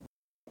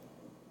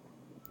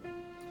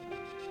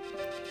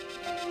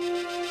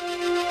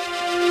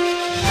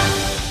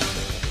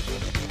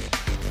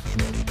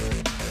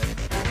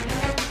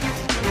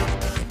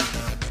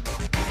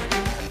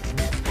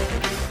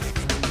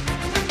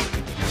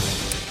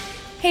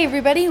Hey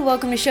everybody,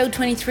 welcome to show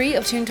 23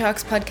 of Toon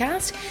Talks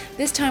podcast.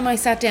 This time I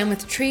sat down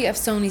with three of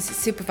Sony's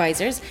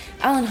supervisors: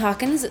 Alan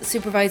Hawkins,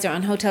 supervisor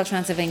on Hotel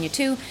Transylvania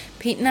 2,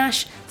 Pete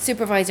Nash,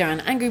 supervisor on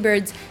Angry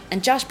Birds,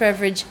 and Josh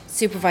Beveridge,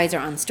 supervisor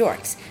on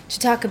Storks, to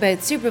talk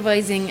about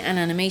supervising and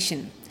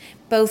animation.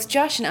 Both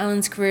Josh and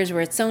Alan's careers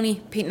were at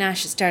Sony. Pete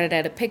Nash started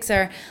out at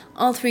Pixar.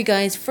 All three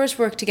guys first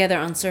worked together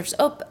on Surf's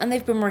Up, and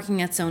they've been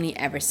working at Sony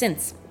ever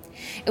since.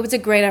 It was a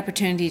great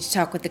opportunity to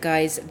talk with the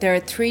guys. There are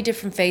three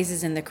different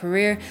phases in their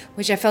career,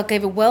 which I felt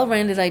gave a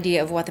well-rounded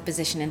idea of what the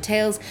position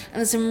entails, and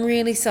there's some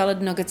really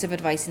solid nuggets of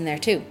advice in there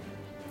too.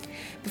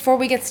 Before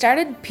we get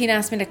started, Pete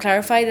asked me to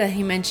clarify that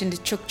he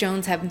mentioned Chuck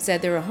Jones having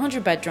said there were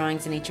 100 bad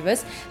drawings in each of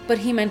us, but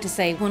he meant to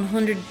say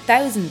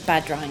 100,000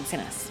 bad drawings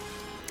in us.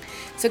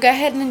 So go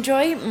ahead and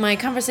enjoy my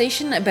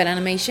conversation about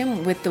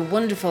animation with the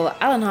wonderful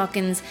Alan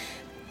Hawkins,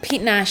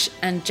 Pete Nash,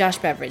 and Josh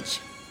Beveridge.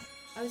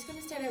 I was going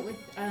to start out with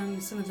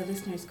some of the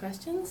listeners'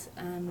 questions,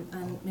 and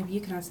maybe you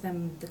can answer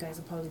them. The guys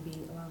will probably be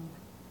along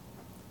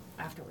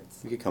afterwards.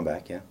 You could come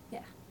back, yeah.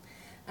 Yeah.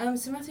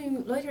 So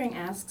Matthew Loitering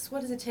asks,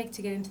 what does it take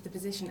to get into the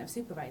position of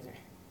supervisor?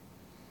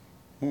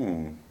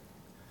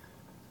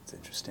 That's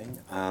interesting.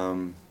 I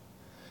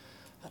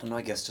don't know,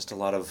 I guess just a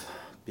lot of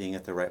being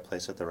at the right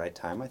place at the right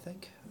time, I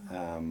think.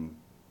 I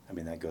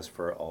mean, that goes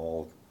for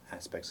all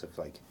aspects of,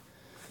 like,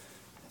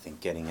 I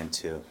think getting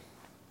into,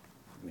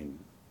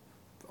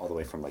 all the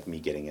way from, like, me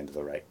getting into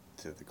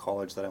to the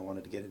college that I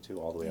wanted to get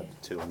into, all the way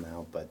up to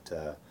now. But,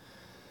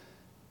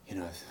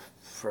 in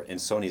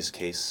Sony's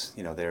case,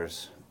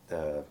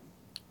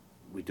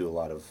 we do a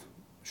lot of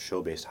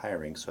show-based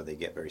hiring, so they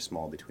get very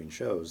small between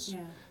shows.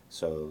 Yeah.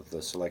 So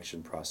the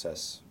selection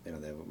process, they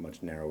have a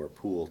much narrower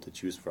pool to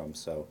choose from,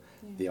 so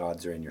the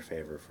odds are in your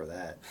favor for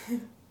that.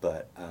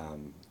 But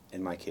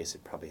in my case,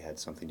 it probably had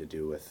something to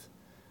do with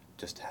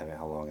just having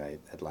how long I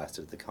had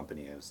lasted at the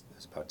company. It was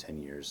about 10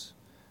 years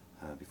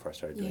before I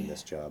started doing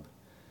this job.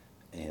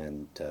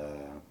 And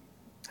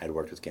I had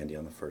worked with Gendy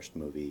on the first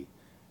movie,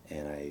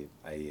 and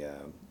I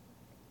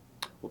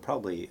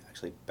probably,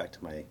 actually, back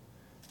to my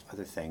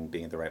other thing,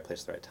 being at the right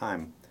place at the right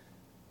time,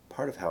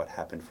 part of how it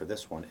happened for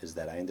this one is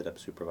that I ended up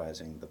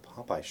supervising the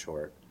Popeye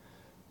short,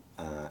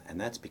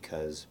 and that's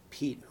because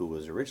Pete, who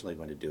was originally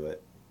going to do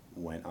it,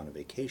 went on a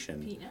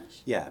vacation. Pete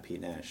Nash? Yeah, Pete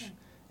Nash. Okay.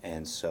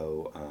 And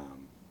so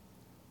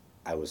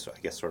I was, I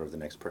guess, sort of the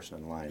next person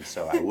in line,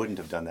 so I wouldn't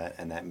have done that,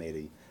 and that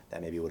maybe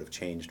would have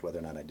changed whether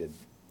or not I did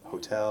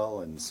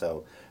Hotel, and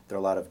so there are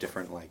a lot of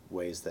different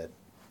ways that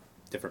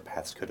different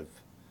paths could have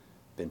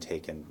been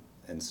taken,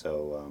 and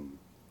so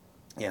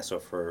so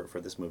for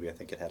this movie, I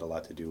think it had a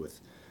lot to do with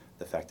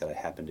the fact that I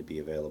happened to be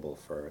available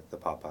for the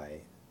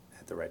Popeye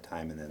at the right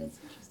time, and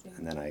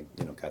then I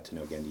got to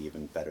know Gendy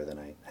even better than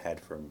I had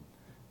from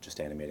just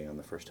animating on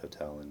the first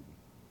Hotel. And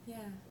yeah,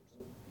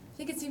 I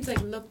think it seems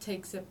like luck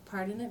takes a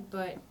part in it,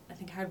 but I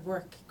think hard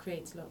work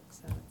creates luck.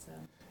 So it's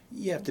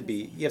you have to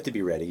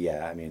be ready.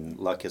 Yeah, I mean,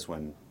 luck is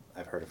when,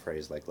 I've heard a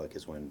phrase like luck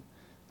is when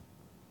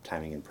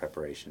timing and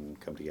preparation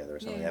come together or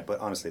something like that. But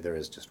honestly, there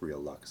is just real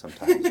luck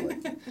sometimes.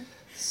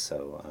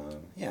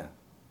 Yeah.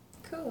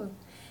 Cool.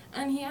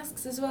 And he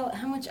asks as well,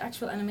 how much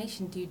actual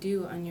animation do you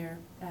do on your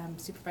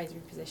supervisory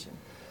position?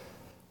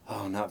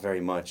 Oh, not very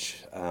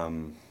much.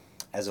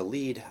 As a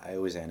lead, I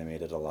always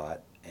animated a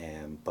lot,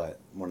 but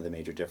one of the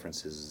major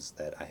differences is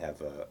that I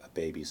have a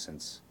baby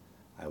since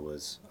I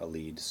was a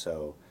lead,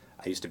 so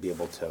I used to be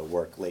able to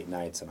work late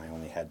nights, and I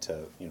only had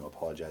to,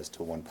 apologize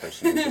to one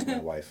person, which is my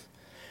wife.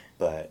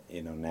 But,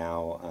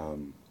 now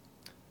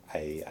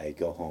I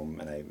go home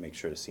and I make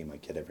sure to see my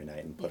kid every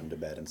night and put him to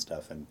bed and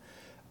stuff. And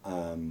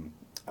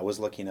I was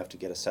lucky enough to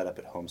get a setup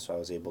at home, so I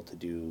was able to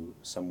do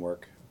some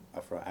work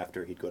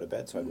after he'd go to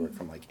bed. So I'd work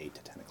from 8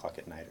 to 10 o'clock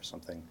at night or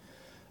something.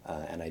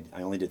 And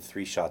I only did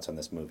 3 shots on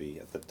this movie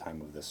at the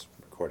time of this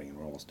recording, and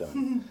we're almost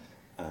done.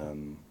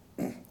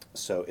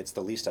 So it's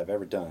the least I've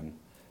ever done,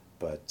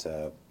 but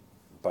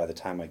by the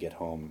time I get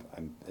home,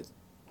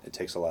 it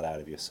takes a lot out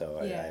of you, so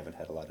I haven't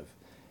had a lot of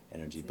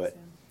energy. But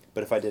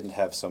if I didn't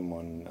have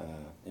someone,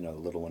 the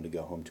little one to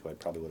go home to, I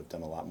probably would have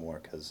done a lot more,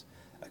 because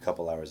a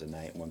couple hours a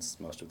night, once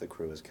most of the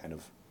crew is kind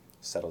of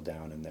settled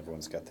down and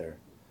everyone's got their,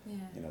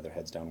 their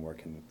heads down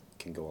working,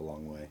 can go a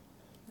long way.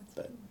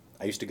 But cool.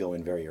 I used to go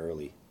in very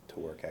early to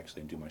work,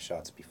 actually, and do my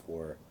shots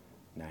before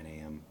 9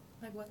 a.m.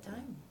 Like what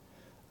time?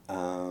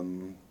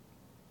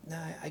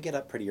 I get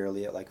up pretty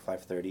early at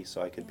 5:30,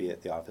 so I could be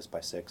at the office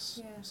by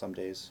 6 some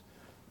days.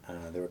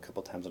 There were a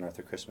couple times on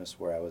Arthur Christmas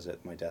where I was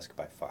at my desk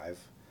by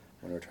 5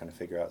 when we were trying to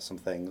figure out some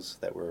things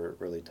that were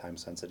really time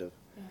sensitive.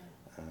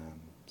 Yeah.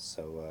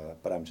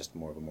 But I'm just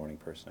more of a morning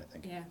person, I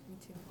think. Yeah, me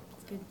too.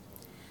 That's good.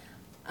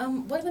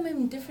 What are the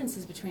main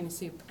differences between a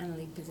soup and a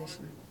lead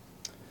position?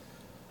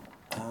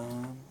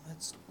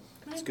 That's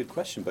a good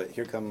question, but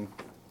here come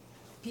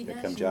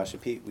Josh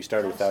and Pete. We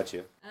started Josh, without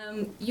you.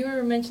 You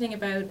were mentioning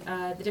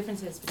about the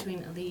differences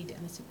between a lead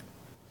and a soup.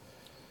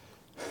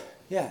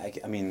 Yeah, I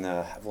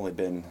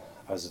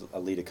was a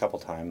lead a couple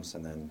times,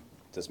 and then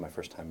this is my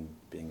first time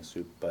being a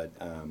soup, but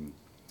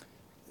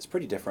it's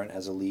pretty different.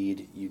 As a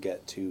lead, you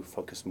get to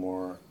focus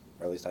more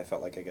or at least I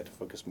felt like I get to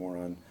focus more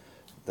on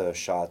the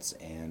shots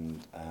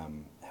and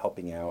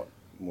helping out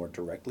more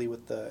directly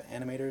with the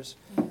animators.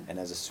 And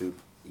as a soup,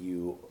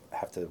 you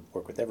have to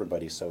work with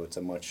everybody, so it's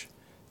a much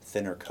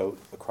thinner coat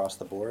across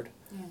the board.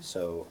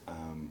 So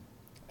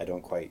I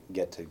don't quite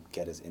get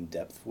as in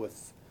depth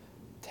with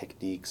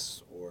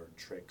techniques or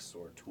tricks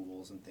or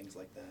tools and things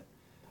like that.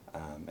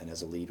 And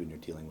as a lead, when you're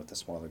dealing with a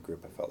smaller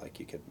group, I felt like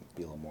you could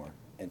be a little more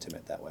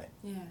intimate that way.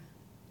 Yeah.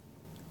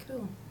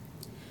 Cool.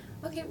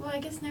 Okay, well, I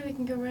guess now we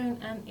can go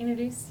around and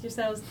introduce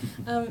yourselves.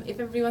 If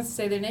everybody wants to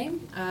say their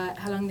name,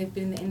 how long they've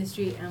been in the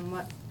industry, and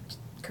what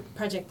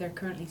project they're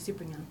currently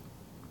supering on.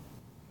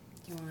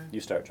 Do you want to? You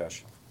start,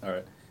 Josh. All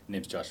right.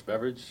 Name's Josh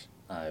Beveridge.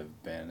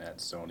 I've been at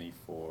Sony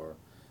for,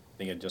 I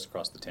think I just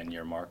crossed the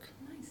 10-year mark.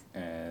 Nice.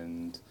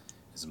 And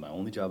this is my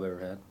only job I ever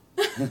had.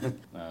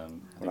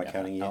 We're not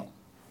counting you.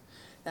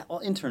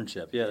 Well,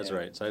 internship. Yeah, that's Yeah.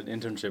 right. So I had an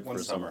internship One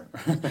for a summer.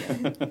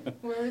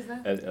 Where was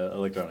that? At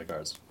Electronic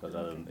Arts. But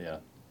other than, yeah.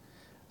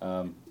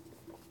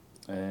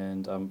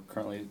 And I'm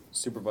currently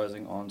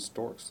supervising on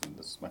Storks, and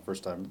this is my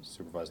first time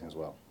supervising as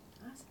well.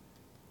 Awesome.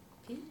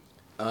 Pete?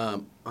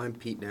 I'm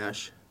Pete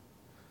Nash.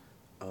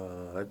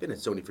 I've been at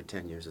Sony for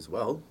 10 years as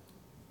well.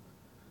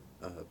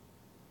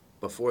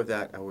 Before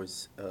that, I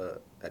was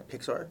at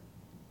Pixar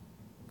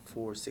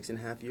for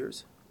 6.5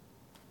 years.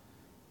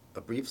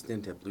 A brief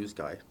stint at Blue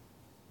Sky.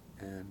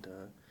 And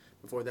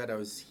before that, I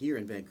was here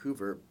in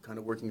Vancouver, kind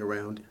of working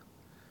around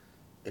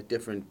at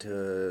different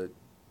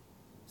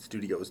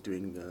studios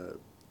doing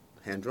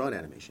hand-drawn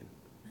animation.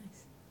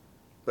 Nice.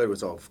 But it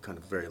was all kind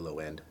of very low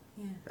end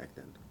Yeah. back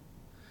then.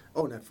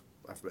 Oh, and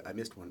I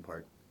missed one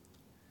part.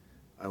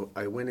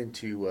 I went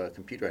into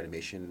computer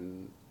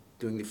animation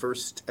doing the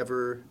first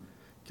ever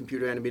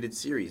computer animated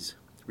series,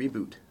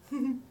 Reboot,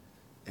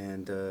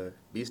 and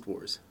Beast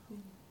Wars,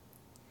 And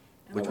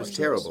which what was was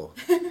terrible.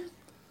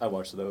 I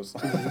watched those.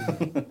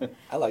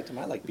 I liked them.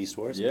 I like Beast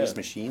Wars. Yeah. Beast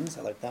Machines.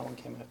 I like that one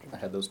came after. I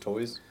had those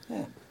toys.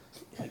 Yeah.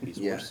 I like Beast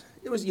Yeah, Wars.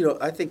 it was,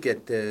 I think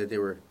that they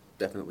were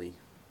definitely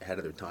ahead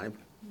of their time.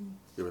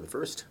 They were the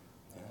first.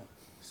 Yeah.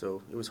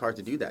 So it was hard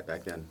to do that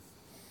back then.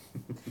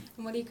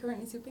 And what are you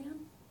currently souping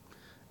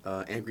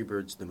on? Angry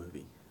Birds, the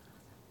movie.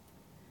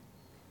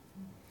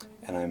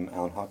 And I'm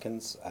Alan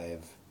Hawkins.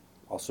 I've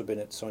also been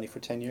at Sony for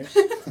 10 years.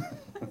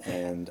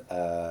 And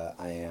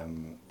I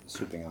am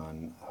souping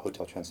on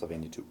Hotel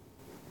Transylvania 2.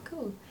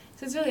 Cool.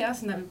 So it's really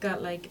awesome that we've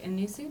got like a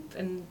new soup,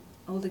 an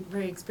old,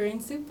 very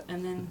experienced soup,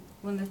 and then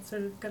one that's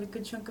sort of got a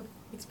good chunk of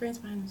experience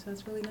behind him. So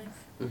it's really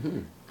nice.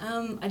 Mm-hmm.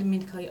 I didn't mean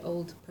to call you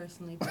old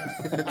personally, but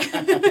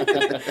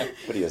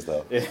But he is,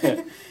 though.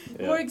 Yeah.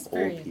 more Yeah.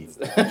 experience.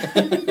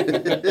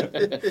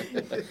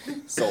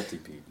 Salty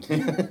Pete.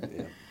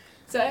 Yeah.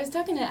 So I was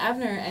talking to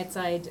Avner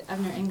outside,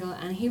 Avner Engel,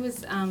 and he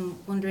was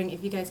wondering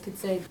if you guys could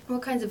say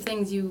what kinds of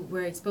things you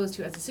were exposed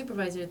to as a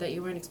supervisor that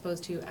you weren't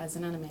exposed to as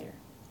an animator.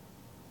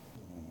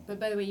 But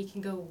by the way, you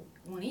can go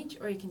one each,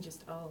 or you can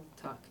just all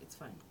talk. It's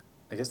fine.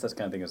 I guess that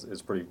kind of thing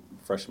is pretty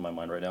fresh in my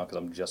mind right now because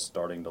I'm just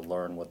starting to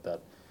learn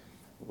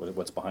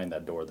what's behind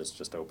that door that's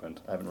just opened.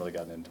 I haven't really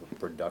gotten into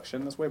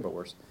production this way, but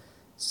we're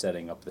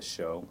setting up the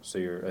show. So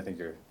I think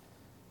you're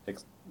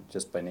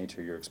just by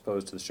nature you're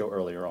exposed to the show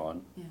earlier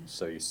on, Yeah.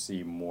 so you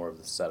see more of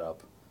the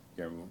setup.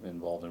 You're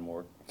involved in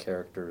more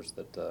characters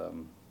that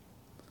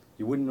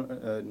you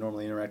wouldn't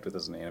normally interact with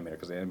as an animator,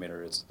 because the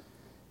animator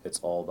it's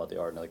all about the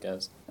art. And like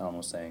as Alan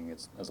was saying,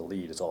 it's as a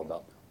lead, it's all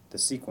about the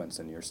sequence,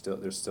 and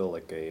there's still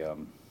like a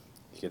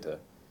you get to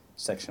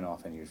section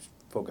off and you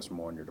focus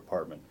more on your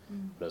department.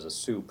 But as a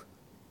soup,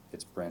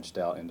 it's branched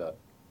out into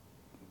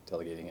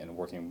delegating and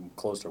working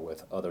closer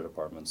with other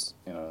departments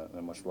in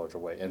a much larger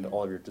way, and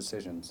all of your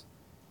decisions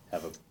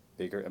have a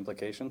bigger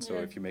implication. So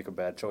Yeah. if you make a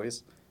bad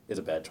choice, it's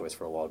a bad choice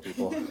for a lot of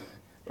people,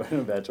 or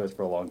a bad choice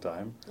for a long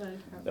time.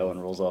 That one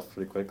rolls off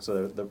pretty quick,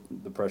 so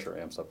the pressure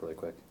amps up really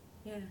quick.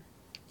 Yeah.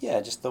 Yeah,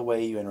 just the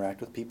way you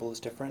interact with people is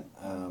different.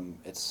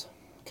 It's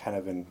kind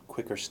of in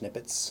quicker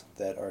snippets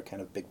that are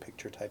kind of big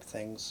picture type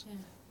things.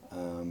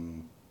 Yeah.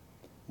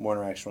 More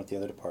interaction with the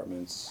other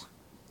departments,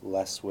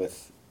 less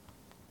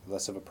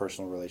of a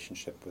personal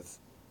relationship with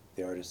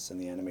the artists and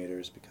the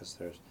animators, because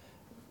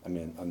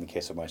in the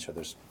case of my show,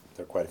 there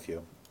are quite a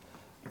few.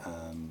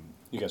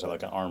 You guys are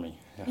like an army.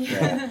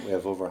 Yeah, we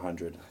have over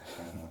 100,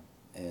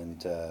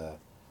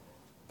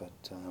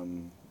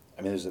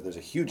 there's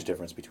a huge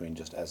difference between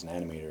just as an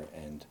animator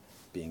and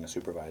being a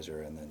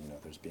supervisor, and then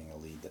there's being a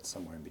lead that's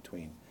somewhere in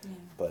between. Yeah.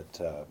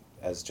 But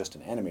as just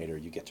an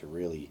animator, you get to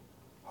really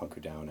hunker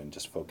down and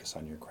just focus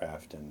on your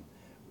craft, and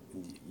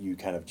you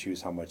kind of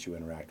choose how much you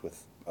interact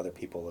with other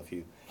people. If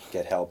you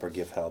get help or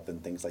give help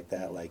and things like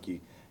that, like you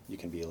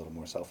can be a little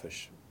more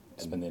selfish.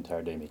 Spend the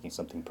entire day making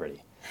something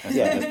pretty.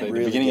 Yeah, That's the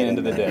really beginning and get end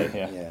of the in day.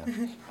 there. Yeah.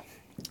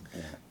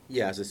 Yeah.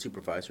 Yeah, as a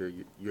supervisor,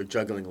 you're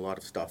juggling a lot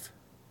of stuff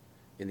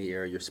in the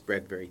air. You're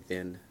spread very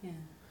thin. Yeah.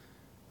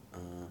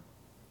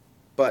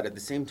 But at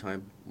the same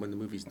time, when the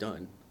movie's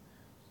done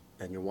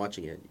and you're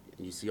watching it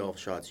and you see all the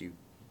shots, you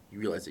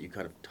realize that you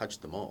kind of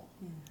touched them all.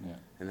 Yeah. Yeah.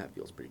 And that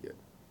feels pretty good.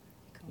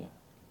 Cool. Yeah.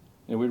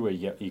 In a weird way,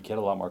 you get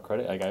a lot more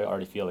credit. Like I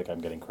already feel like I'm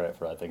getting credit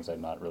for things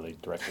I'm not really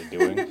directly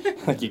doing.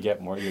 Like you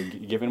get more, you're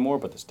given more,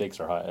 but the stakes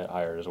are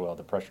higher as well.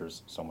 The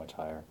pressure's so much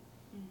higher.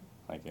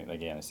 Like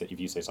again, if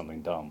you say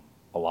something dumb,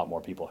 a lot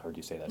more people heard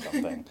you say that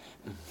dumb thing.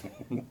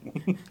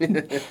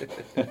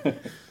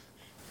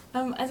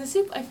 As a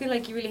soup, I feel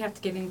like you really have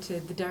to get into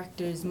the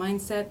director's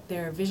mindset,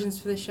 their visions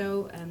for the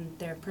show, and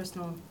their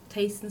personal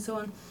tastes and so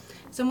on.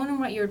 So I'm wondering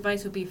what your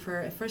advice would be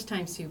for a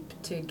first-time soup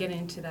to get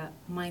into that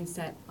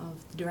mindset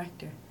of the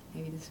director.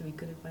 Maybe this would be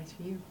good advice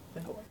for you.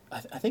 But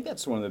I think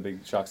that's one of the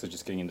big shocks of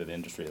just getting into the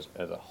industry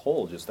as a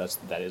whole. Just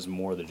that is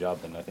more the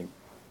job than I think.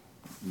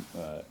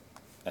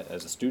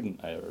 As a student,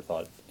 I ever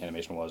thought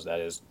animation was.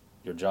 That is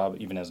your job,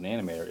 even as an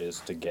animator,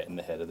 is to get in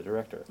the head of the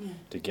director,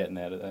 to get in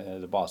the head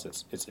of the boss.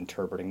 It's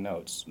interpreting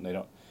notes. They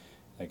don't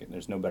like.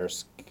 There's no better,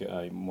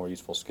 more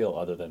useful skill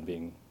other than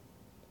being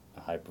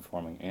a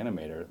high-performing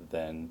animator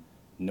than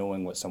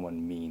knowing what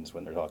someone means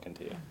when they're talking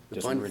to you. The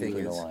just fun reading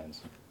thing through is, the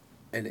lines.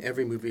 in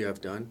every movie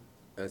I've done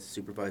as a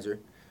supervisor,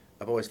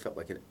 I've always felt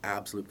like an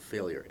absolute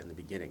failure in the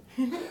beginning.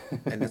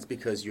 And that's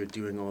because you're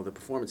doing all the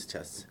performance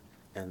tests,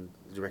 and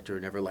the director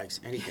never likes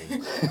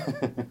anything.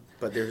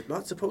 But they're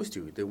not supposed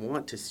to. They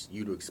want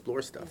you to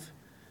explore stuff.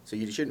 So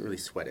you shouldn't really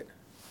sweat it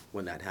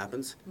when that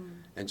happens,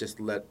 and just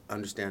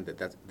understand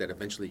that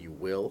eventually you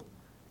will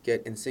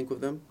get in sync with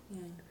them.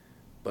 yeah.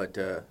 But,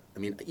 I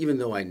mean, even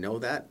though I know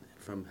that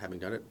from having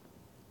done it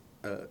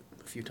a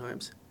few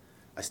times,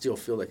 I still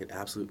feel like an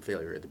absolute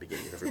failure at the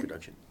beginning of every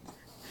production.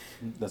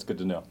 That's good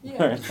to know. Yeah.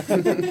 All right.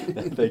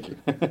 Thank you.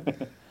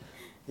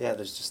 Yeah,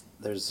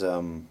 there's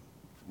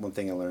one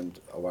thing I learned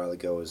a while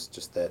ago is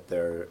just that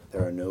there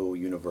are no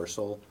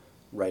universal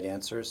right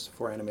answers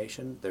for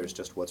animation. There's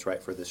just what's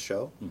right for this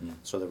show. Mhm.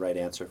 So the right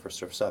answer for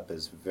Surf's Up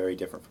is very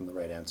different from the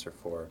right answer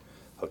for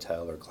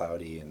Hotel or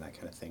Cloudy and that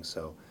kind of thing.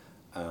 So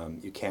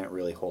you can't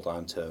really hold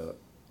on to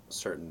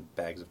certain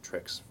bags of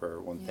tricks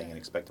for one thing Yeah. and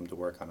expect them to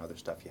work on other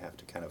stuff. You have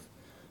to kind of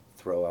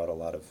throw out a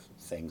lot of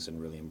things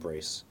and really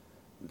embrace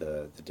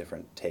the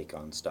different take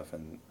on stuff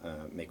and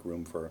make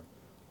room for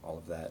all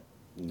of that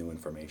new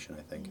information,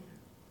 I think.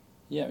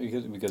 Yeah,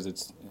 because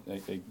it's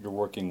like you're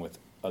working with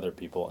other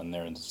people and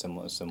they're in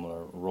a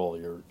similar role.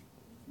 You're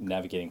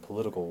navigating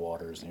political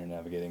waters and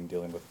you're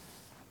dealing with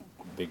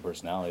big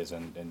personalities,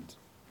 and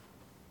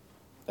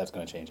that's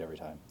going to change every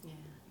time. Yeah,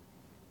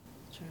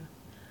 true.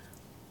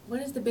 What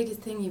is the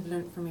biggest thing you've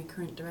learned from your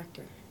current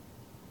director?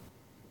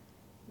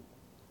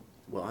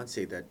 Well, I'd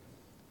say that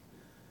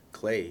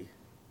Clay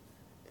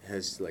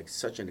has like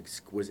such an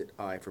exquisite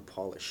eye for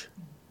polish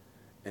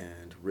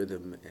and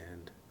rhythm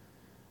and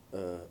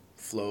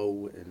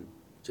flow and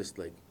just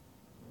like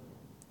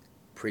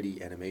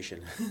pretty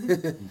animation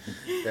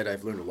that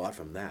I've learned a lot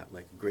from that,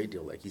 like a great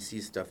deal. Like he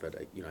sees stuff that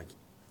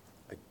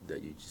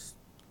that you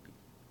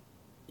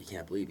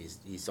can't believe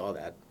he saw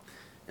that,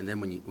 and then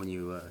when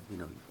you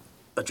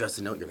adjust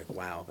the note, you're like,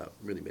 wow, that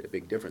really made a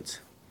big difference.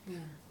 Yeah.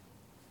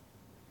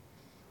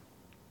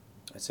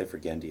 I'd say for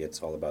Gendy,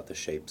 it's all about the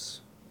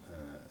shapes.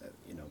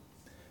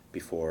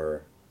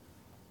 Before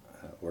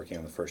working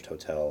on the first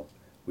Hotel,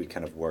 we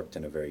kind of worked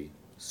in a very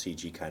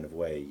CG kind of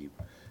way. You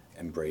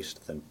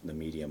embraced the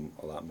medium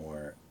a lot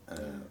more,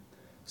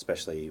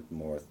 especially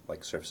more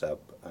like Surf's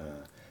Up.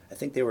 I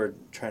think they were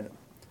trying to,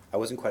 I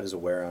wasn't quite as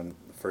aware on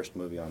the first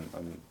movie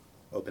on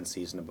Open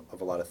Season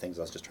of a lot of things.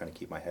 I was just trying to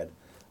keep my head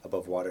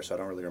above water, so I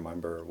don't really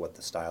remember what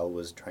the style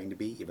was trying to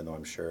be, even though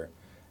I'm sure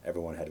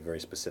everyone had a very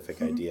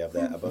specific idea of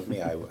that above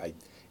me.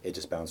 It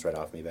just bounced right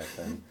off me back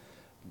then.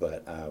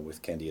 But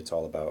with Gendy, it's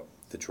all about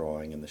the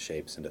drawing and the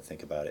shapes, and to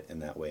think about it in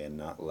that way and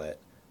not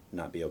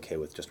be okay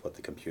with just what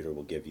the computer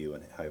will give you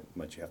and how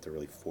much you have to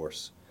really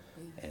force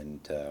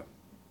and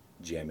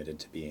jam it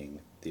into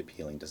being the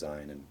appealing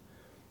design, and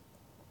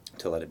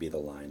to let it be the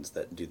lines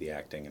that do the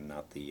acting and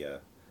not the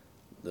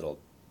little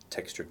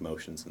textured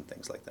motions and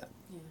things like that.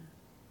 Yeah.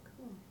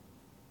 Cool.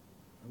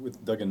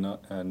 With Doug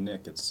and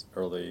Nick, it's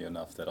early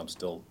enough that I'm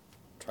still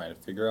trying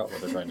to figure out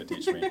what they're trying to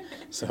teach me.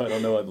 So I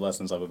don't know what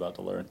lessons I'm about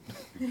to learn.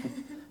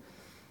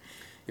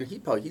 And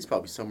he's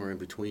probably somewhere in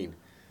between.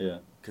 Yeah.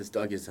 Because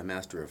Doug is a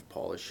master of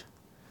polish,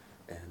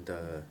 and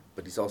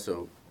but he's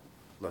also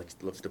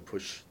loves to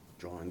push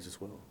drawings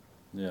as well.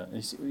 Yeah.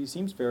 He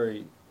seems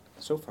very,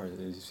 so far,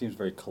 he seems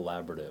very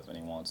collaborative, and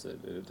he wants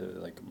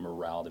like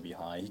morale to be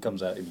high. He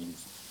comes out, I mean,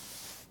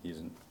 he's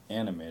an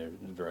animator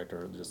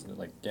director, just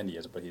like Gendy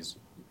is, but he's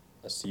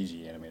a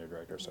CG animator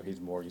director, so he's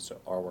more used to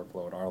our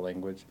workflow and our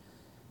language.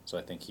 So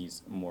I think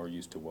he's more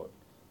used to what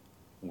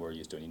we're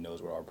used to, and he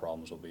knows what our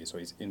problems will be. So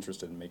he's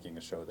interested in making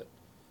a show that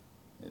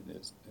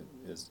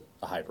is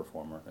a high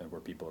performer and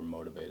where people are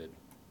motivated.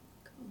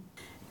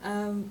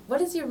 Cool. What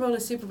has your role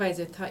as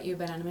supervisor taught you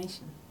about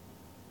animation?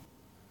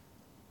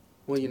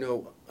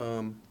 Well,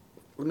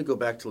 let me go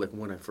back to like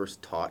when I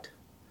first taught.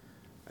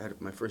 I had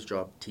my first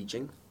job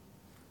teaching.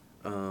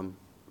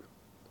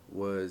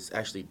 Was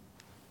actually,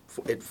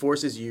 it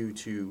forces you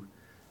to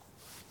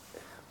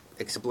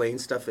explain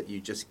stuff that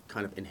you just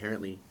kind of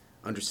inherently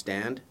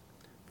understand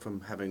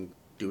from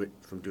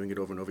doing it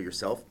over and over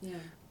yourself. Yeah.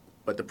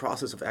 But the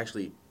process of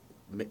actually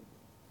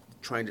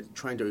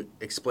trying to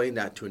explain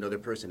that to another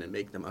person and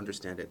make them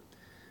understand it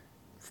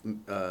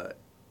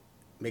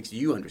makes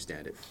you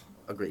understand it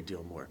a great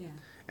deal more. Yeah.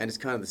 And it's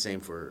kind of the same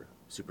for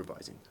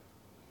supervising,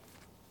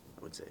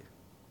 I would say.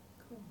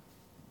 Cool.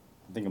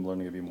 I think I'm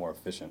learning to be more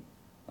efficient.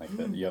 Like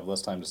that, you have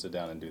less time to sit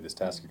down and do this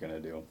task you're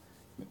going to do.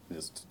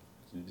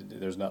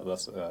 There's not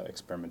less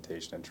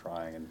experimentation and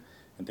trying and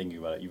thinking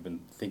about it. You've been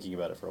thinking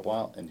about it for a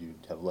while, and you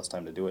have less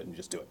time to do it, and you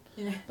just do it.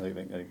 Yeah. Like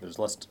there's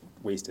less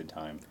wasted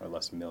time or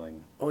less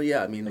milling. Oh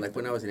yeah, I mean, like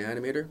when I was an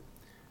animator,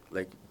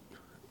 like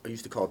I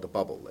used to call it the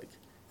bubble. Like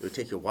it would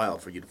take you a while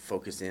for you to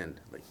focus in,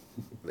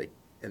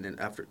 and then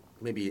after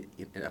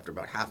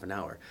about half an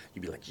hour,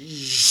 you'd be like,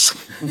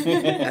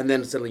 and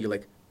then suddenly you're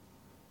like,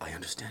 I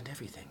understand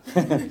everything.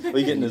 Well,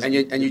 you get in this, and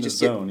you in just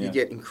the zone, you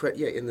get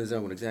in the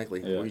zone, exactly.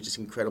 Yeah. Where you're just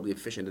incredibly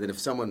efficient. And then if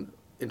someone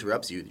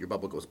interrupts you, your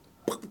bubble goes,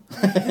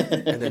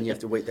 and then you have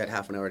to wait that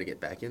half an hour to get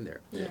back in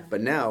there. Yeah.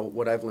 But now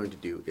what I've learned to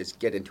do is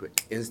get into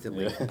it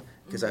instantly, Yeah.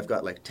 because I've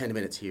got like 10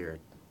 minutes here,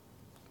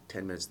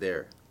 10 minutes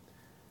there.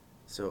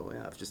 So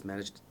yeah, I've just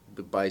managed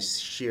by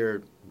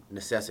sheer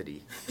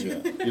necessity Yeah.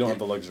 You don't have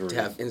the luxury to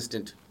have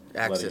instant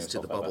access to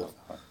the bubble.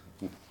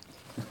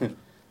 Let's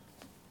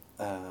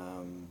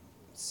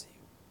see.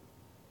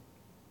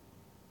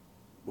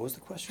 What was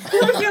the question?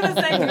 I was gonna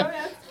say, go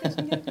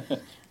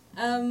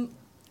ahead.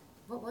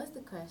 What was the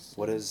question?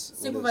 What is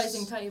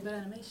Supervising taught you about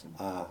animation.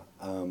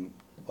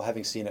 Well,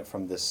 having seen it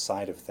from this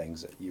side of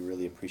things, you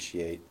really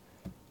appreciate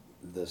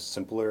the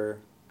simpler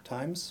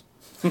times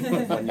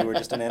when you were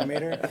just an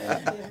animator.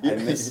 And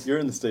I miss, You're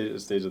in the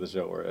stage of the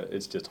show where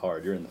it's just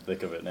hard. You're in the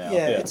thick of it now.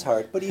 yeah, it's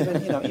hard. But even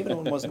even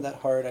when it wasn't that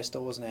hard, I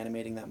still wasn't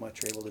animating that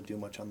much or able to do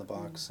much on the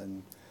box.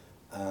 And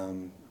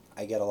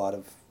I get a lot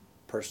of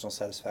personal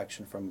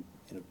satisfaction from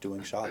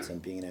doing shots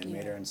and being an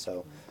animator. Yeah. And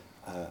so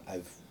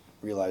I've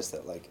realized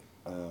that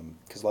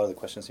because a lot of the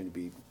questions seem to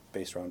be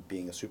based around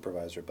being a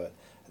supervisor, but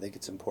I think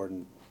it's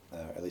important,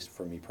 at least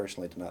for me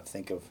personally, to not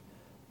think of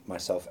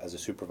myself as a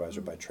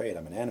supervisor by trade.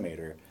 I'm an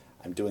animator.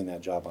 I'm doing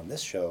that job on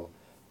this show,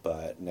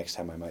 but next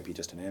time I might be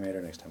just an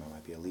animator, next time I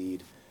might be a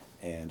lead,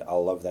 and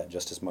I'll love that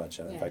just as much.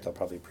 And in Yeah. fact, I'll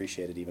probably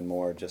appreciate it even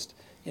more. Just,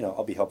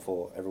 I'll be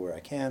helpful everywhere I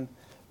can,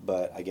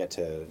 but I get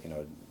to,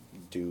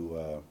 do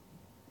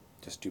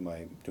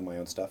my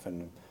own stuff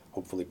and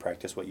hopefully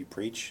practice what you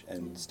preach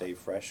and stay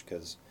fresh,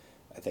 because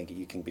I think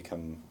you can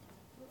become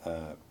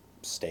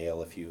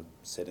stale if you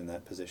sit in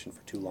that position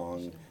for too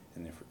long,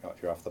 and if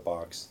you're off the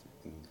box,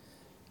 and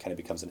kind of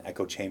becomes an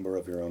echo chamber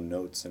of your own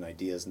notes and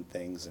ideas and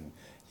things, and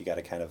you got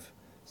to kind of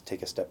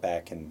take a step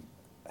back and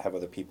have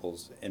other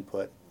people's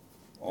input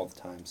all the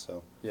time.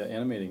 So Yeah,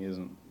 animating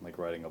isn't like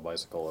riding a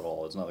bicycle at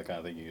all. It's not the kind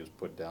of thing you just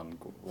put down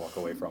and walk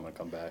away from and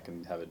come back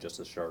and have it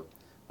just as sharp.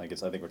 I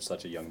think we're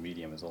such a young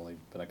medium. It's only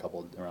been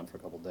around for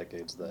a couple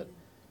decades that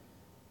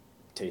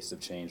tastes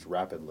have changed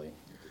rapidly.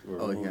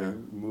 We're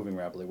moving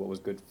rapidly. What was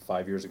good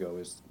 5 years ago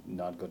is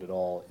not good at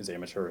all, is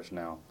amateurish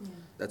now. Yeah.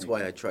 That's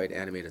why I try to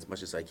animate as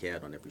much as I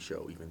can on every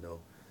show, even though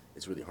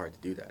it's really hard to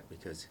do that,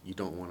 because you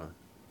don't want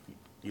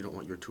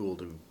your tool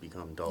to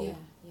become dull. Yeah, of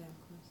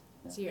course.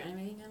 Yeah. So you're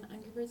animating on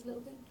Angry Birds a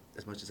little bit?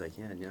 As much as I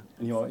can, yeah.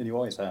 And you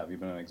always have.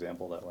 You've been an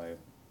example that way.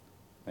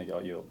 Like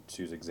you'll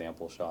choose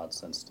example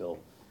shots and still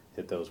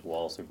hit those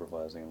while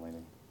supervising and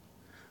leading.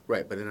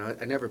 Right, but then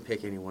I never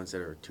pick any ones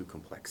that are too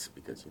complex,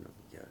 because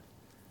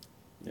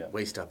Yeah.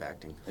 waste up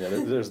acting. Yeah,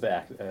 there's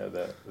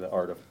the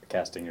art of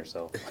casting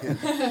yourself.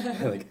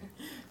 Like,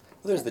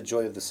 there's the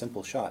joy of the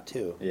simple shot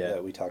too, Yeah.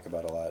 that we talk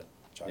about a lot,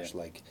 Josh. Yeah.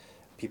 Like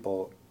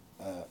people,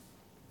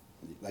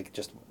 like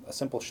just a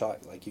simple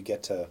shot, like you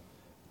get to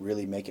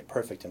really make it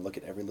perfect and look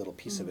at every little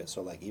piece of it.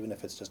 So like even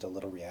if it's just a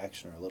little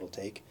reaction or a little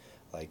take,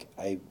 like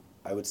I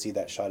would see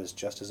that shot as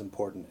just as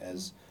important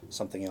as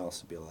something else.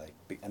 To be like,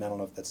 and I don't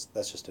know if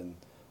that's just in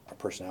our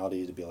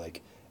personality, to be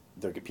like,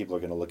 people are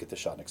going to look at the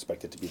shot and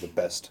expect it to be the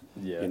best,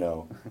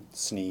 Yeah.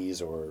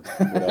 sneeze or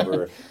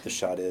whatever the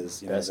shot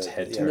is. Best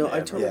head turn. No, I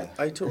Yeah.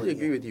 totally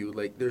agree with you.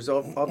 Like, there's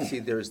obviously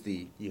there's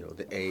the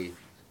the A+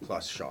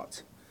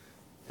 shots,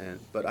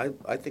 but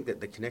I think that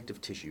the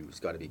connective tissue has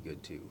got to be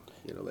good too.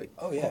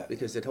 Oh, yeah.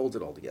 because it holds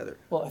it all together.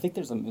 Well, I think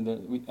there's Alan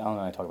and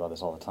I talk about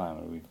this all the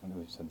time, and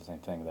we've said the same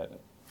thing,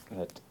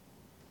 that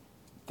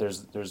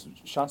there's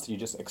shots that you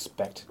just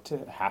expect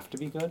to have to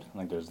be good.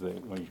 Like there's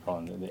what you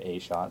call them the A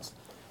shots,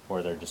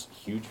 where they're just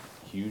huge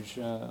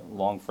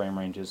long frame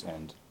ranges,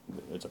 and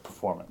it's a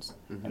performance.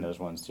 Mhm. And those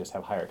ones just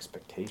have higher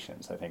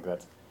expectations. I think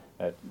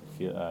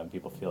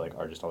people feel like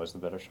are just always the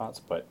better shots,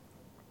 but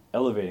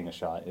elevating a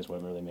shot is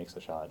what really makes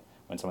the shot.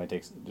 When somebody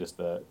takes just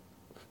the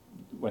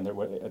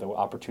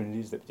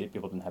opportunities that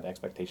people didn't have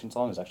expectations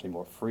on, is actually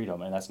more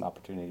freedom, and that's an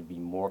opportunity to be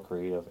more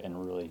creative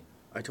and really.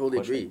 I totally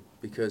push it. agree,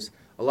 because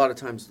a lot of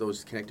times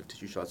those connective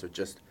tissue shots are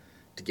just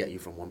to get you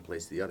from one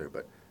place to the other.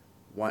 But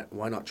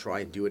why not try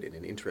and do it in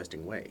an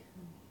interesting way,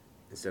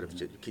 instead of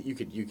you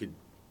could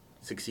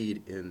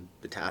succeed in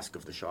the task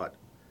of the shot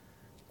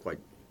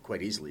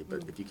quite easily.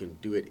 But if you can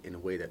do it in a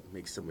way that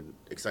makes someone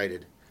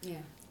excited,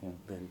 Yeah.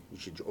 then you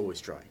should always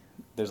try.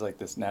 There's like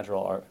this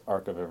natural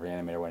arc of every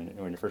animator when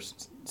you're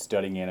first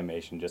studying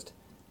animation. Just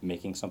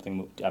making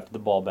something after the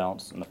ball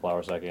bounce in the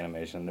flower sack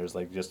animation. There's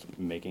like just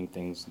making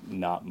things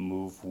not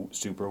move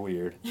super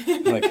weird.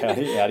 Like how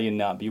do you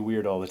not be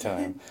weird all the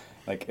time?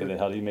 Like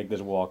how do you make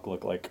this walk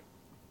look like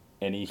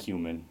any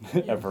human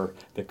ever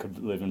that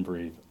could live and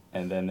breathe?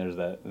 And then there's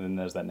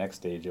that next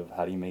stage of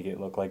how do you make it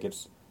look like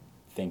it's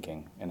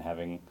thinking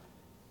and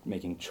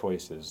making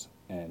choices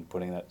and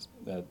putting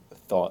that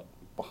thought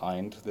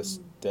behind this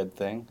dead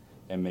thing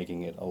and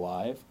making it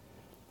alive.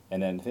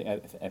 And then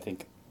I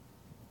think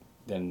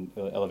then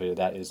elevated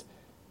that is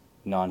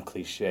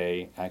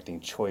non-cliche acting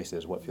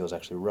choices, what feels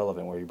actually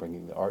relevant, where you're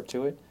bringing the art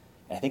to it.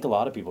 And I think a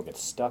lot of people get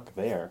stuck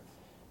there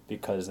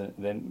because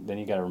then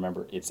you got to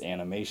remember it's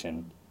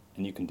animation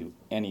and you can do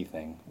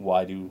anything.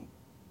 Why do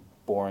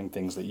boring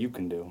things that you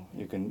can do?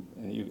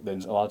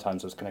 There's a lot of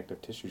times those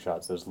connective tissue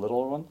shots, those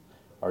little ones,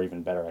 are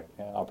even better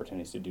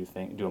opportunities to do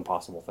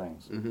impossible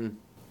things. Mm-hmm.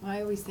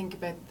 I always think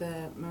about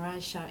the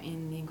Mirage shot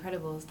in The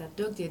Incredibles that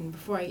Doug did, and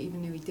before I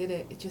even knew he did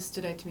it, it just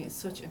stood out to me as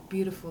such a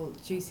beautiful,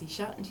 juicy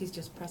shot, and she's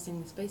just pressing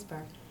the space bar.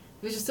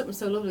 There was just something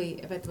so lovely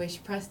about the way she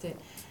pressed it.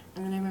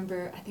 And then I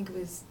remember, I think it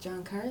was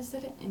John Carr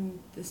said it in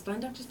the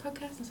Spine Doctors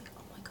podcast, and I was like,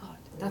 oh my god,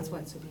 that's why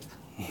it's so beautiful.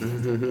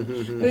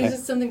 But it's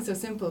just something so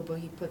simple, but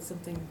he put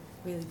something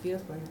really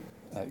beautiful in it.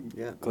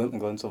 Yeah.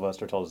 Glenn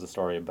Sylvester told us the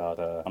story about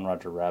on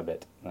Roger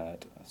Rabbit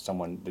that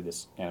someone did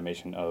this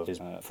animation of his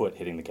foot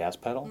hitting the gas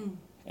pedal,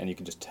 and you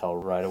could just tell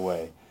right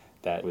away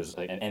that it was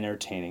like an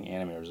entertaining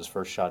animator. It was his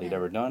first shot he'd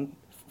ever done,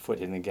 foot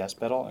hitting the gas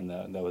pedal, and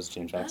that was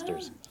James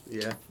Baxter's.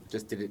 Yeah,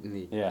 just did it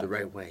in the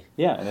right way.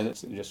 Yeah, and then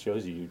it just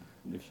shows you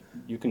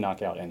can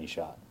knock out any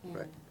shot. Yeah.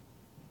 Right.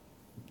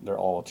 They're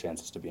all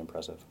chances to be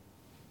impressive.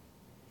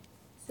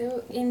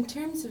 So, in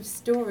terms of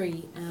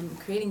story,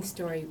 creating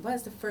story, what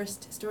is the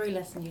first story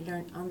lesson you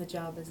learned on the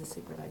job as a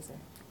supervisor?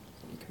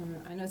 You can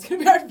remember. I know it's going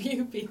to be hard for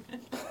you, Pete.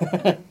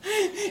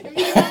 If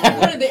you remember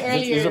one of the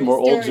earlier These are more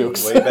old stories.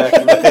 jokes. Way back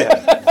in the day.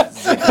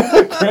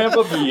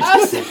 Grandpa Pete.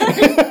 Oh,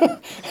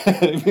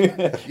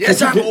 sorry.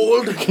 Yes, I'm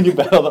old. Can you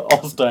battle the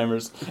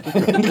Alzheimer's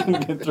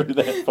and get through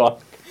that fog?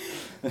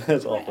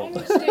 That's awful.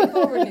 I'm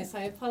straightforwardness.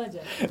 I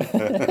apologise.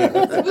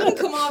 It wouldn't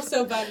come off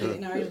so badly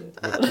in Ireland.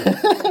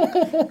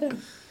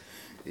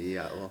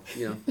 Yeah, well,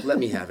 let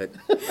me have it.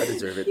 I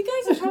deserve You it.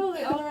 guys are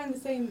probably all around the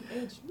same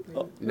age.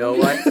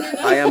 No,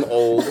 I am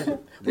old.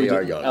 They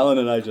are young. Alan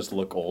and I just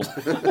look old.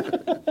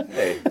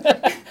 Hey,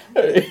 I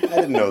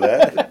didn't know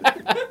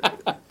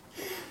that.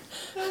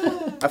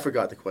 I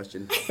forgot the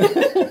question.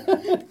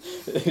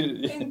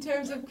 In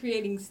terms of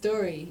creating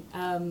story,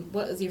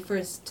 what was your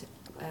first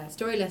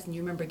story lesson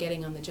you remember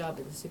getting on the job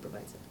as a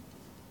supervisor?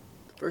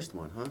 The first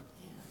one, huh?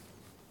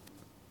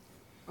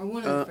 Or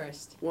one of the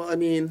first? Well, I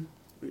mean,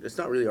 it's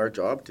not really our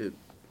job to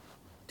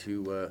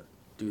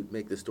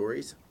make the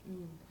stories,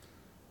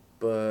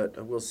 but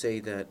I will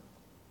say that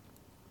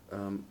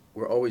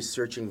we're always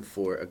searching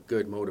for a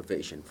good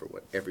motivation for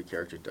what every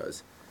character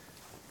does.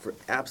 For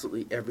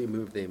absolutely every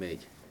move they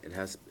make, it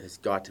has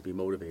got to be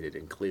motivated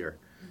and clear.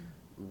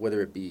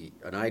 Whether it be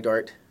an eye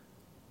dart,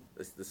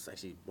 this is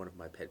actually one of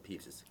my pet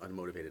peeves, is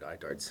unmotivated eye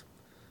darts.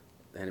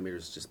 The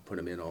animators just put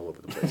them in all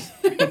over the place.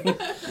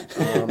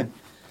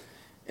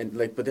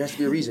 But there has to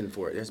be a reason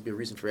for it. There has to be a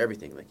reason for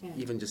everything.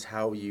 Even just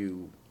how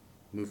you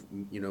move,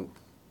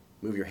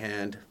 move your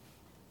hand,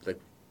 like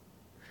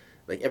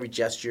every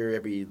gesture,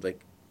 every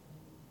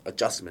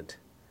adjustment.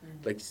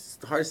 The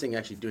hardest thing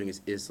actually doing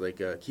is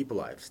keep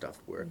alive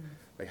stuff. Where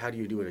how do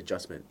you do an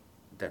adjustment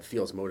that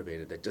feels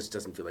motivated, that just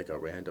doesn't feel like a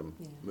random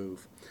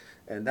move,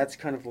 and that's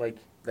kind of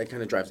that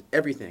kind of drives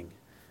everything,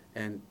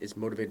 and it's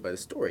motivated by the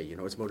story.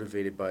 It's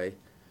motivated by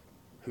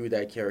who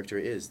that character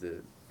is,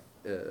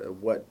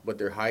 what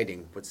they're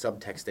hiding, what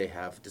subtext they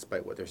have,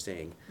 despite what they're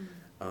saying,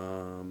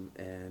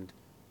 and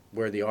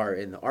where they are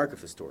in the arc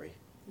of the story.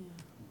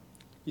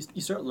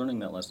 You start learning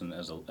that lesson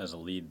as a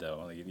lead,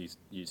 though.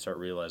 You start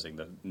realizing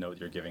the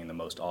note you're giving the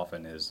most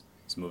often is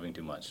it's moving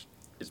too much.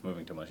 It's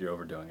moving too much. You're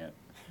overdoing it.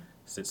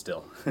 Sit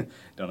still.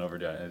 Don't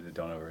overdo it.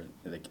 Don't over.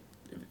 If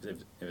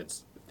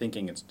it's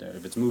thinking,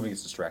 if it's moving,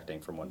 it's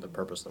distracting from what the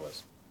purpose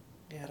was.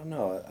 Yeah, I don't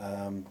know.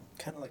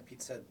 Kind of like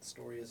Pete said, the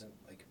story isn't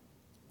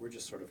we're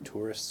just sort of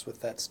tourists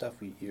with that stuff.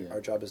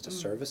 Our job is to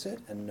service it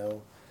and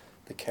know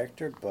the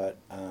character, but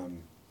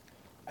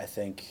I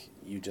think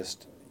you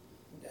just,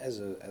 as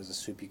a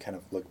soup, you kind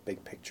of look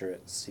big picture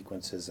at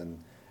sequences and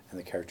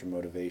the character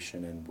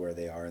motivation and where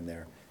they are in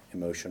their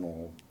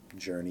emotional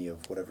journey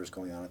of whatever's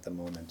going on at the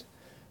moment.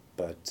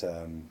 But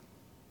I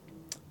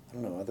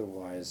don't know,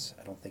 otherwise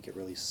I don't think it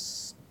really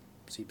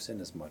seeps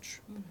in as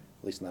much,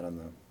 at least not on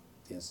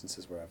the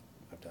instances where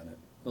I've done it.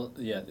 Well,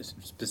 yeah,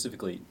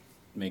 specifically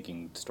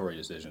making story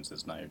decisions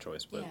is not your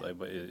choice, but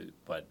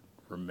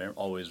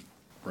always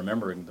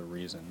remembering the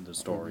reason the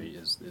story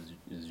is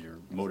your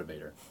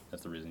motivator.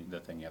 That's the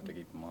thing you have to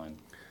keep in mind.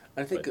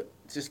 I think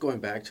just going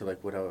back to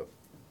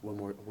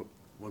one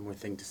more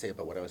thing to say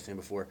about what I was saying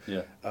before.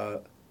 Yeah.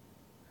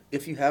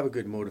 If you have a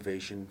good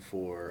motivation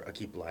for a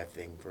keep alive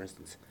thing, for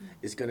instance,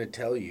 it's going to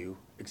tell you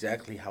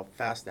exactly how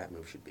fast that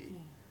move should be.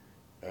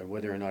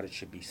 whether or not it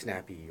should be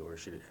snappy or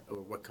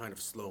what kind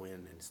of slow in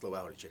and slow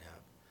out it should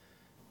have.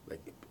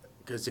 Like,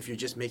 because if you're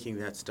just making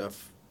that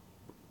stuff,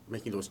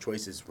 making those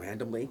choices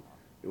randomly,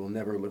 it will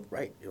never look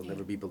right. It'll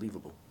never be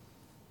believable.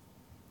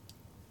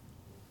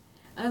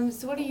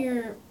 So what are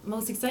your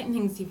most exciting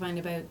things you find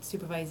about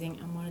supervising,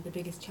 and what are the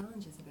biggest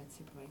challenges about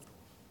supervising?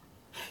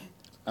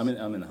 I'm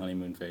in the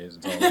honeymoon phase.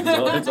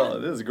 This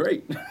is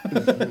great.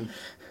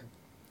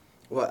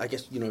 Well, I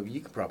guess,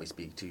 you could probably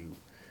speak to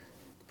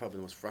probably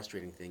the most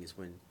frustrating thing is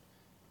when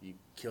you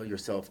kill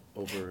yourself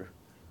over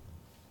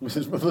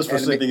The most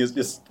frustrating thing is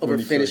just over when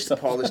you finished, feel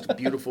polished,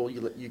 beautiful.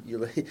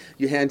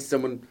 You hand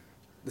someone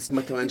this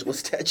Michelangelo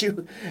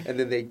statue, and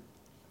then they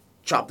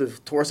chop the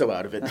torso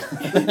out of it.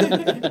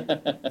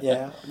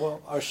 Yeah,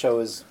 well, our show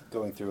is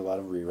going through a lot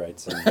of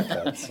rewrites and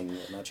cuts and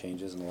whatnot,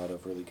 changes, and a lot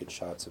of really good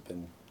shots have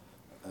been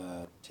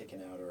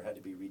taken out or had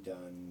to be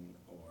redone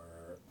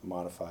or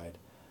modified.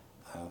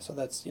 So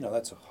that's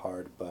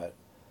hard, but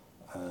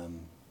I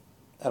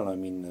don't know. I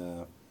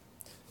mean,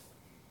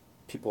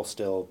 people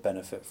still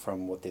benefit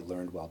from what they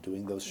learned while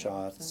doing those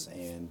shots,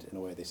 and in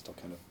a way, they still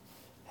kind of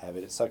have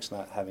it. It sucks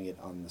not having it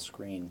on the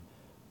screen,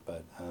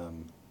 but the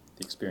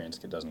experience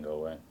doesn't go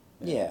away.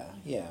 yeah.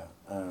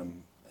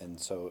 And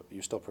so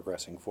you're still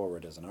progressing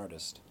forward as an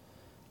artist.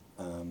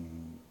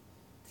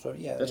 So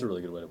yeah, That's a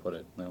really good way to put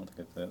it. I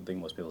think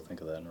most people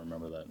think of that and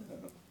remember that.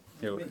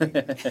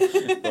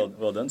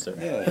 Well done, sir.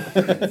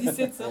 Yeah. You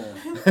said so.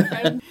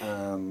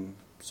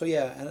 So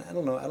yeah, and I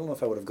don't know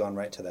if I would have gone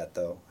right to that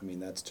though. I mean,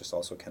 that's just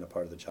also kind of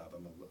part of the job.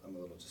 I'm a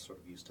little just sort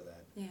of used to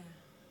that. Yeah.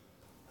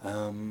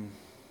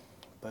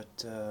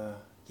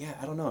 Yeah,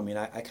 I don't know. I mean,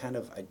 I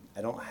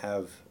don't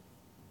have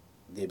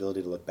the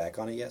ability to look back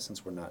on it yet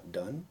since we're not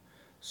done.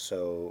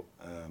 So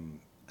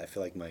I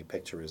feel like my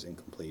picture is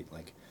incomplete.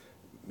 Like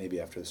maybe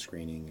after the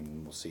screening,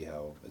 and we'll see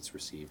how it's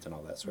received and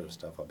all that sort of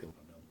stuff. I'll be able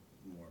to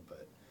know more.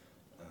 But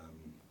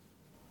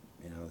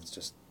it's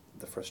just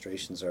the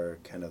frustrations are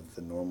kind of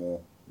the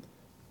normal.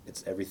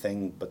 It's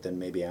everything, but then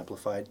maybe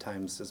amplified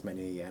times as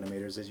many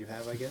animators as you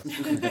have, I guess.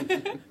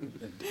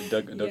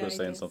 Doug was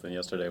saying something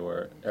yesterday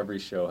where every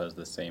show has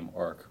the same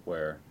arc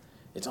where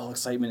it's all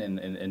excitement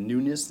and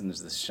newness, and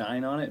there's this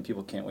shine on it, and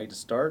people can't wait to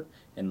start,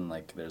 and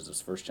like there's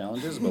those first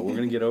challenges, but we're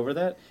going to get over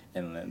that,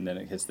 and then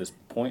it hits this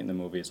point in the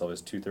movie, it's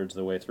always 2/3 of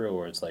the way through,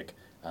 where it's like,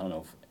 I don't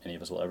know if any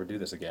of us will ever do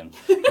this again.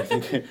 I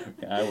think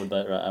I want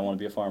to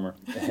be a farmer,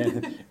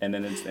 and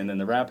then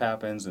the wrap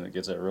happens, and it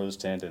gets that rose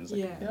tint, and it's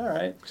like, yeah, all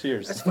right,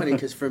 cheers. That's funny,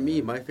 because for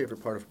me, my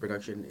favorite part of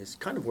production is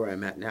kind of where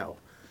I'm at now,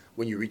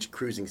 when you reach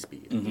cruising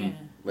speed. Mm-hmm. Yeah.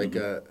 Like,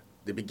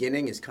 the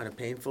beginning is kind of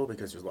painful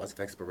because there's lots of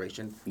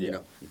exploration. Yeah.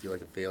 You feel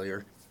like a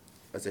failure,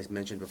 as I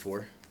mentioned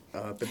before.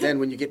 But then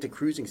when you get to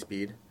cruising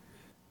speed,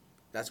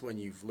 that's when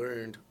you've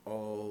learned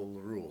all the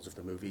rules of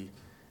the movie,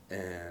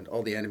 and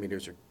all the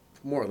animators are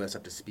more or less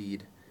up to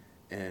speed,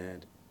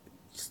 and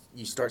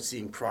you start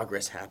seeing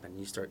progress happen.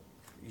 You start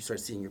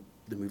seeing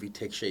the movie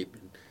take shape,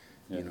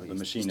 and the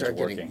machine start is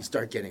working. You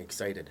start getting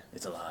excited.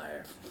 It's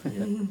alive.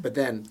 Yeah. But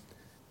then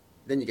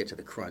you get to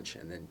the crunch,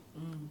 and then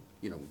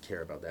you don't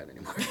care about that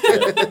anymore.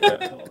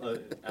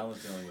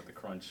 Alan's dealing with the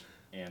crunch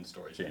and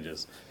story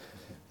changes.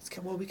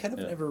 Well, we kind of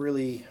Yeah.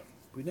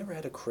 we never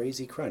had a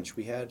crazy crunch.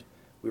 We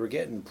were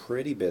getting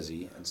pretty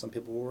busy, and some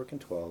people were working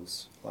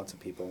 12s, lots of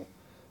people.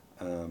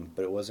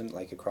 But it wasn't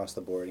like across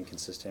the board and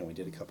consistent. We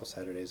did a couple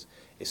Saturdays.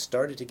 It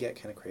started to get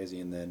kind of crazy,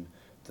 and then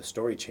the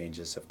story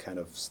changes have kind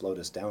of slowed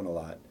us down a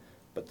lot.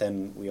 But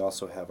then we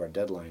also have our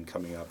deadline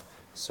coming up,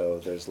 so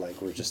there's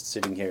like we're just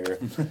sitting here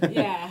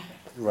Yeah.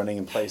 running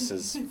in place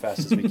as fast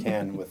as we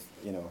can with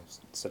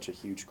such a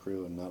huge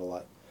crew and not a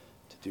lot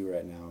to do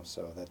right now.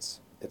 So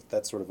that's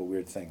sort of a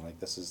weird thing. Like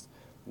this is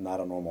not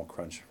a normal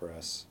crunch for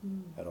us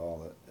at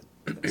all.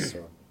 It's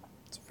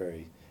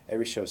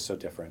every show is so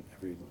different.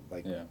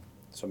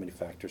 So many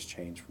factors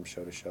change from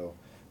show to show.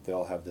 They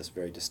all have this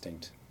very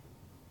distinct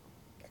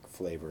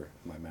flavor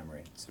in my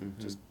memory. It's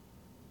just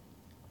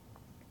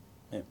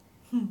yeah.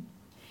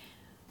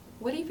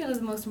 What do you feel is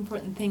the most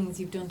important things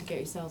you've done to get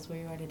yourselves where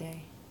you are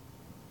today?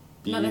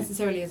 Be- Not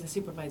necessarily as a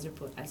supervisor,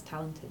 but as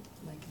talented.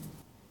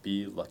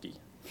 Be lucky.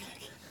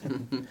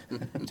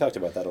 We talked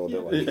about that a little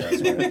bit while you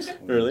guys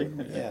were. Really?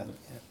 Yeah.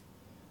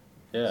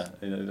 Yeah,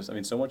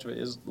 so much of it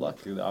is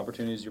luck. The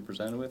opportunities you're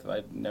presented with. If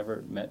I'd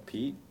never met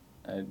Pete,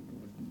 I'd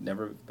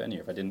never been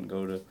here. If I didn't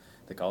go to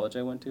the college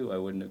I went to, I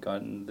wouldn't have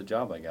gotten the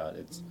job I got.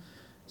 It's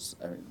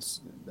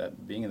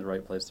that being in the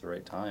right place at the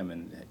right time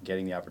and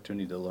getting the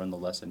opportunity to learn the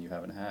lesson you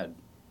haven't had.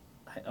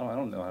 I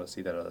don't know how to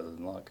see that other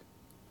than luck.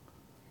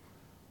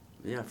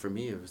 Yeah, for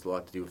me, it was a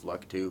lot to do with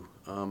luck, too.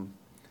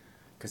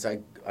 Because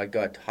I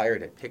got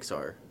hired at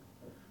Pixar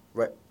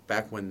right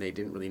back when they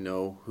didn't really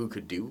know who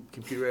could do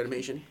computer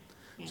animation.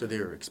 Yeah. So they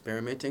were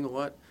experimenting a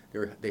lot.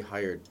 They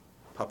hired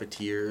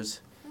puppeteers.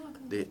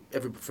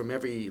 From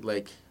every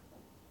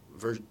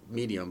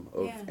medium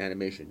of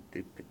animation.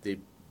 They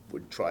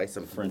would try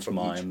some French from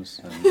mimes.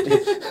 no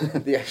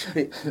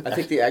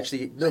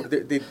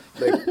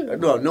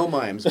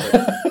mimes,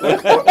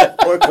 but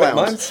or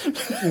clowns.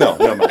 Mimes? No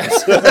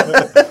mimes.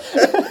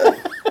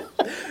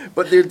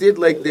 But they did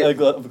like they I'm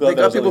glad they that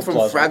got was people at least from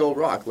plausible. Fraggle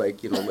Rock,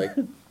 like like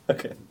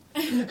Okay.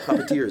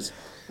 puppeteers.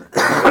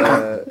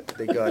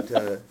 They got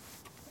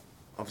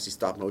obviously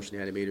stop motion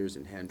animators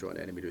and hand drawn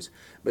animators.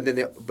 But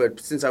then but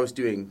since I was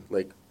doing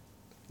like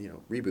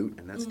Reboot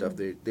and that stuff,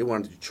 they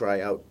wanted to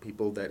try out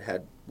people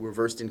that were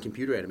versed in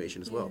computer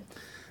animation as well.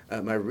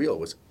 My reel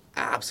was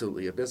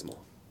absolutely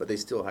abysmal, but they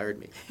still hired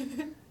me.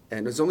 And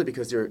it was only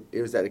because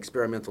it was that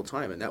experimental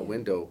time, and that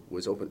window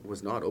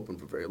was not open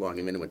for very long,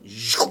 and then it went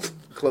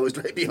closed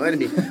right behind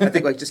me. I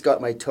think I just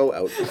got my toe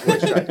out before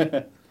it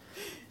shut.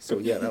 So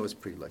yeah, that was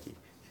pretty lucky.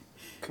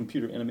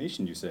 Computer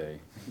animation, you say?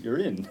 You're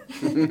in.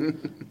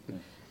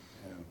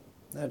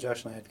 No,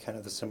 Josh and I had kind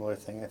of the similar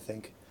thing, I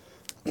think.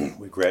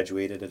 We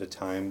graduated at a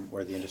time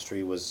where the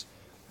industry was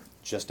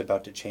just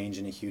about to change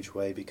in a huge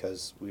way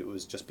because it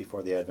was just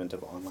before the advent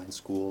of online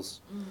schools.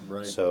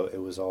 Right. So it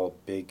was all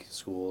big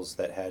schools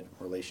that had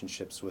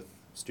relationships with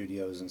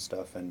studios and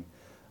stuff. And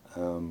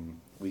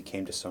we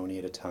came to Sony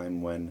at a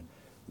time when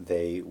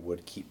they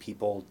would keep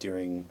people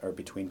during or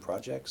between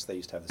projects. They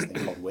used to have this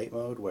thing called wait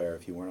mode, where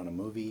if you weren't on a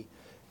movie,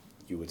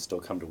 you would still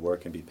come to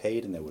work and be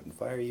paid, and they wouldn't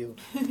fire you.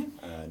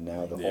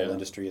 Now the whole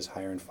industry is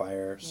hire and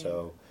fire,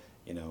 so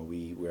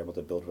we were able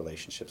to build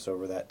relationships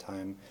over that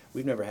time.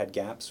 We've never had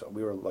gaps.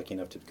 We were lucky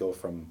enough to go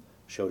from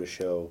show to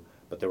show,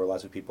 but there were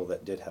lots of people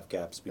that did have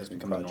gaps It's between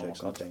become a projects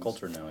and normal things.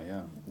 culture now,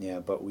 yeah. Yeah,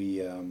 but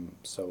we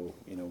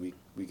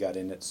we got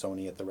in at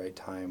Sony at the right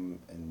time,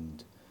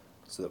 and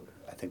so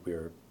I think we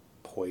were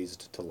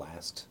poised to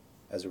last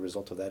as a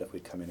result of that. If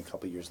we'd come in a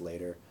couple years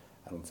later,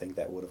 I don't think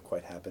that would have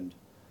quite happened.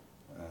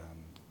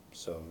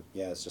 So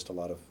yeah, it's just a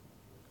lot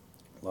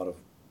of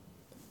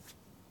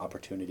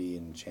opportunity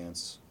and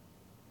chance.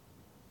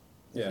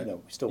 Yeah. We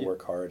still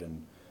work hard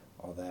and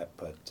all that,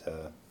 but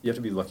You have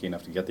to be lucky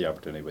enough to get the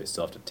opportunity, but you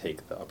still have to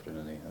take the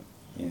opportunity.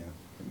 yeah.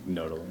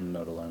 Know to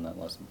learn that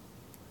lesson.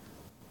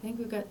 I think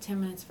we've got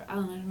 10 minutes for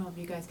Alan. I don't know if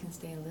you guys can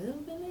stay a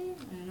little bit later.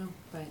 I don't know,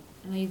 but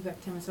I know you've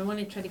got 10 minutes, so I want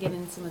to try to get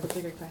in some of the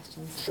bigger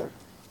questions. Sure.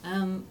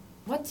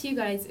 What to you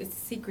guys is the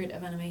secret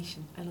of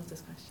animation? I love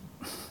this question.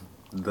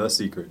 The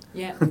secret.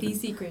 Yeah, the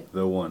secret.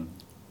 The one.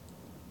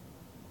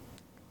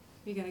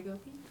 You gotta go,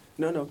 Pete?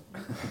 No.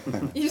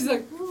 You're just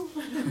like, woo.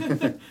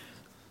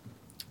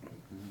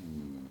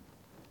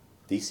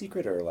 The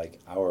secret or like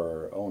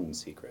our own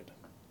secret?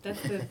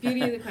 That's the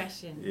beauty of the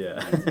question.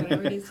 Yeah. It's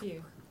whatever it is to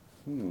you.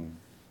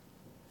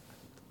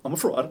 I'm a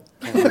fraud.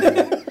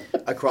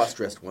 I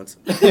cross-dressed once.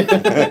 Not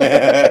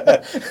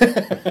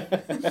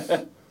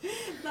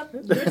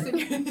your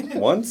secret.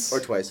 Once? Or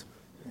twice.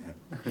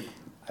 Yeah.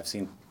 I've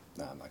seen.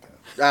 No, I'm not gonna.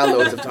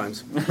 Loads of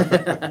times.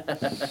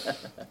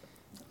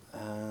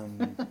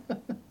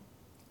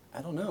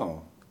 I don't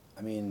know.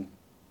 I mean,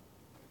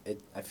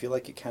 I feel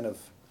like it kind of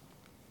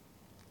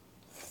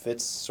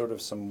fits sort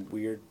of some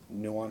weird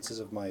nuances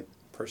of my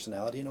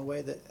personality in a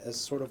way that has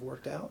sort of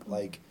worked out.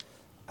 Like,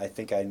 I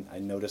think I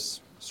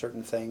notice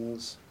certain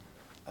things,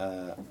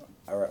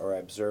 or I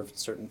observed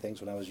certain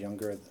things when I was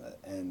younger,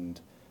 and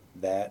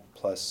that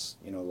plus,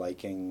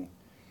 liking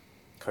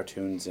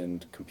cartoons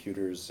and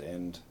computers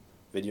and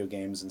video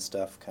games and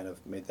stuff kind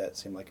of made that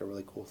seem like a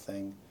really cool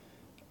thing.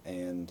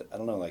 And I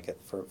don't know, like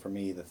for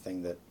me, the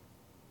thing that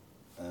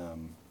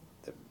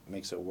that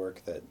makes it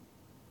work that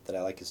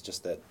I like is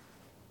just that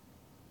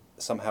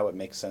somehow it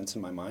makes sense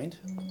in my mind,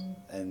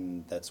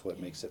 and that's what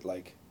makes it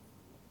like,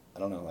 I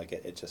don't know, like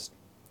it's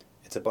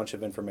a bunch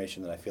of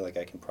information that I feel like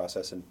I can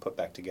process and put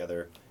back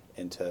together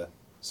into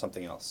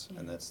something else,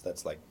 and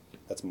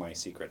that's my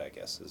secret, I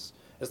guess.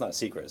 It's not a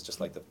secret, it's just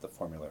like the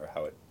formula or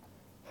how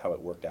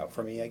it worked out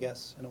for me, I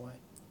guess, in a way.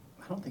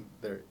 I don't think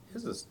there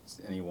is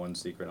any one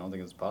secret. I don't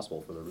think it's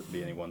possible for there to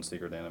be any one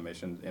secret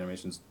animation.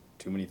 Animation's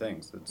too many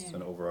things. It's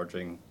an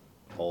overarching,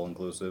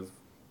 all-inclusive.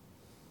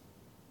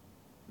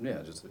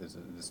 Yeah,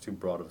 it's too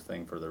broad of a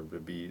thing for there to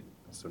be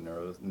so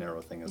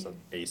narrow thing as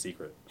a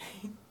secret.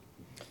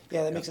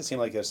 Yeah, that makes it seem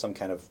like there's some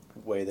kind of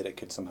way that it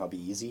could somehow be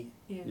easy,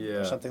 Yeah.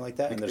 or something like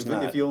that, and there's if,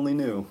 not. If you only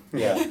knew.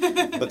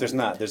 Yeah, but there's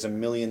not. There's a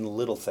million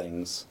little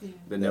things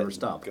They never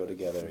stop. go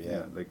together.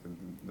 Yeah. Like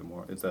the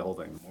more, it's that whole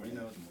thing. The more you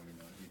know, the more you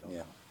know. You don't.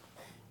 Yeah.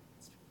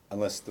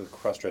 Unless the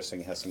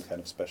cross-dressing has some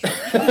kind of special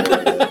power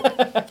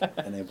that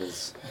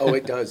enables. Oh,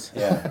 it does.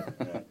 Yeah.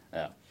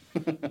 Yeah.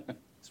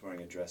 He's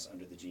wearing a dress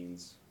under the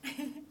jeans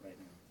right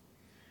now.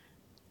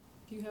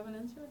 Do you have an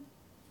answer?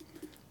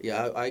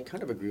 Yeah, I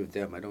kind of agree with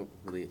them. I don't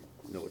really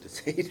know what to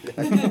say to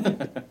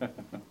that.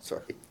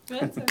 Sorry.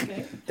 That's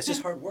okay. It's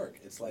just hard work.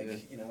 It's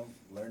like,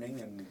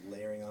 learning and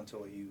layering onto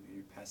what your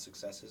past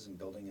successes and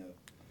building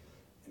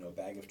a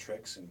bag of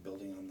tricks and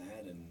building on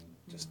that and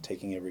just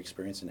taking every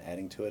experience and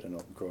adding to it and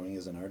growing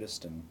as an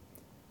artist and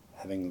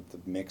having the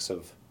mix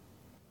of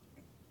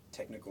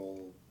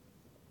technical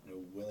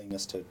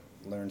willingness to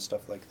learn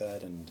stuff like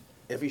that and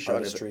Every shot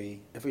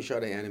artistry. Every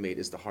shot I animate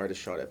is the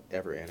hardest shot I've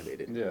ever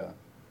animated. Yeah.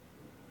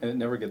 And it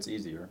never gets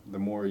easier. The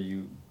more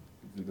the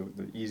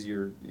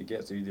easier it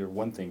gets. Either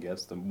one thing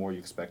gets, the more you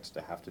expect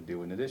to have to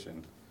do in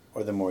addition.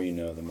 Or the more you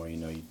know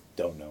you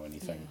don't know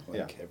anything.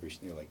 Yeah.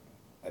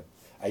 Like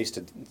I used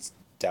to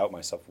doubt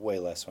myself way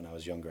less when I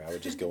was younger. I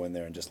would just go in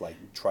there and just like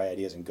try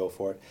ideas and go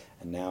for it.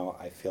 And now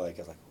I feel like,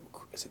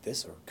 is it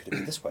this or could it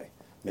be this way?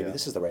 Maybe Yeah.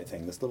 this is the right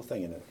thing, this little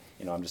thing in it.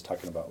 You know, I'm just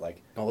talking about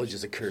like, Knowledge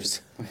is a curse.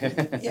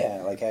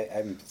 yeah, like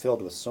I'm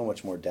filled with so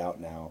much more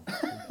doubt now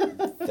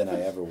than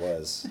I ever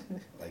was.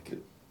 Like,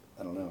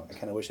 I don't know. I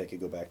kind of wish I could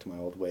go back to my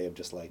old way of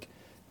just like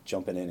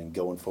jumping in and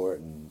going for it,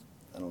 and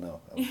I don't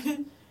know.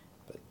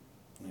 But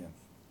yeah.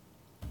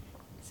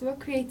 So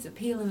what creates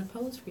appeal in a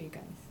pose for you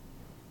guys?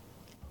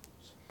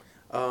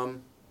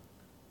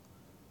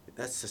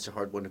 That's such a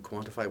hard one to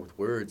quantify with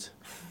words,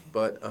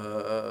 but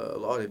a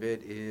lot of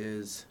it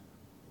is,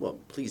 well,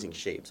 pleasing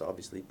shapes,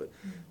 obviously, but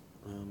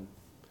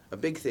a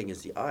big thing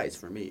is the eyes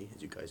for me,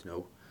 as you guys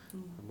know.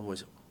 I'm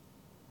always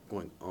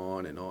going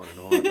on and on and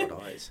on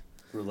about eyes.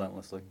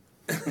 Relentlessly.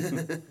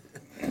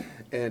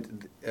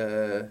 And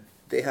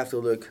they have to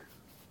look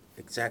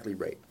exactly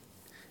right.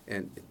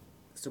 And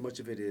so much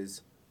of it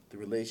is the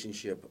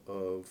relationship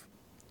of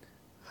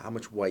how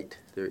much white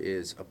there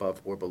is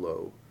above or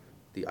below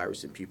the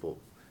iris in pupil,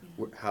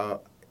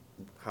 how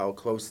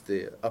close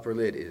the upper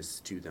lid is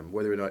to them,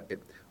 whether or not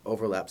it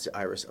overlaps the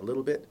iris a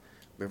little bit,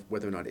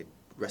 whether or not it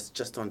rests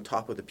just on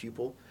top of the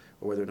pupil,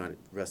 or whether or not it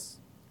rests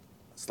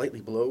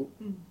slightly below,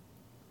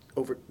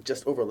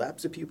 just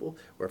overlaps the pupil,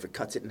 or if it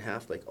cuts it in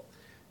half.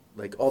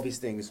 Like all these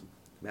things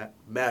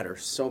matter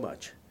so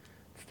much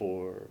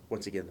for,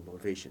 once again, the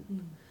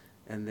motivation.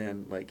 And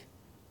then like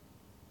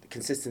the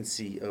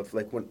consistency of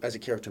like when as a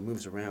character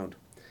moves around,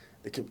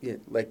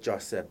 like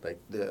Josh said, like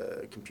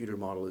the computer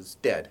model is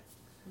dead,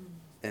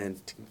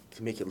 and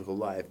to make it look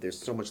alive, there's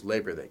so much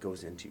labor that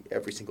goes into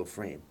every single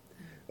frame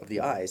of the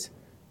eyes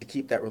to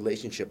keep that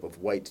relationship of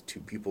white to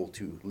pupil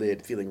to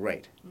lid feeling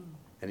right.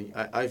 And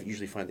I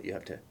usually find that you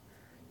have to,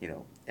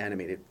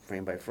 animate it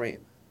frame by frame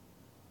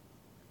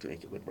to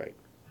make it look right.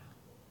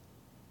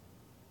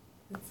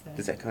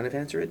 Does that kind of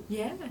answer it?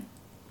 Yeah.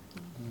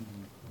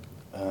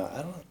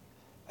 I don't.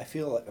 I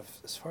feel like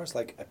as far as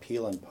like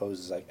appeal and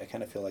poses, I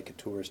kind of feel like a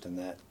tourist in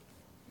that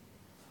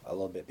a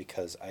little bit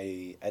because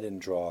I didn't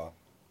draw,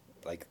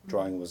 like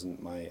drawing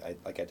wasn't my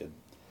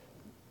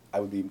I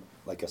would be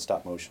like a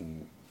stop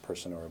motion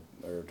person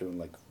or doing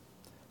like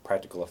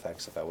practical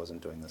effects if I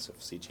wasn't doing this, if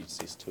CG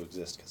ceased to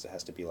exist, because it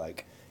has to be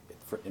like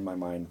in my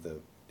mind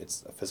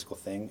it's a physical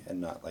thing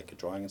and not like a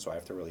drawing, and so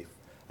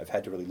I've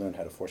had to really learn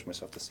how to force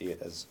myself to see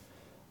it as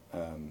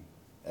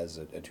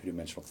a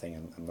two-dimensional thing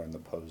and learn the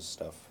pose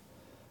stuff.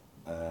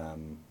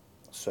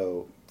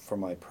 So for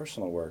my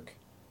personal work,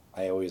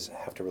 I always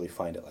have to really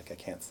find it. Like I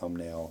can't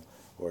thumbnail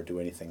or do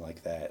anything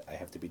like that. I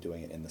have to be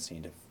doing it in the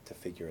scene to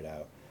figure it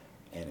out,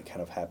 and it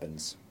kind of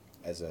happens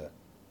as a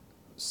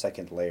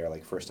second layer.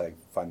 Like first I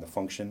find the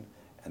function,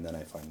 and then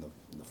I find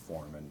the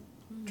form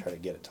and try to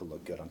get it to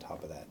look good on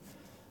top of that.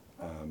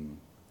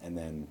 And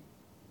then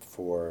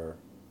for,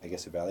 I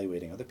guess,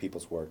 evaluating other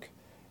people's work,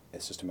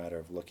 it's just a matter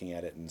of looking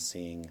at it and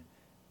seeing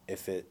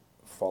if it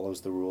follows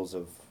the rules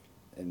of,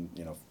 and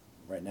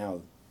right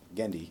now,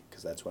 Gendy,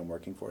 because that's what I'm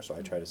working for, so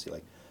I try to see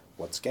like,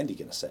 what's Gendy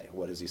going to say?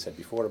 What has he said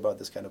before about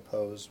this kind of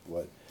pose?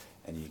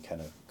 And you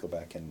kind of go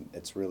back, and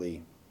it's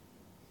really,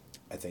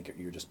 I think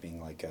you're just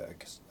being like a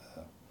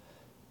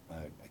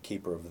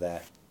keeper of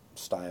that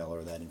style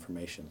or that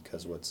information,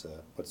 because what's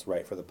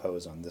right for the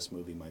pose on this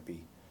movie might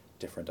be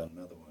different on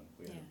another one.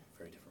 We had a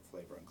very different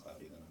flavor on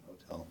Cloudy than on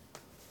Hotel.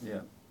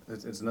 Yeah,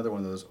 it's another one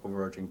of those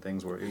overarching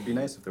things where it'd be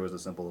nice if there was a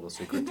simple little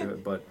secret to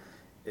it, but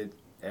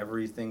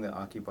everything that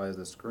occupies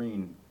the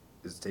screen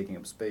is taking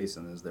up space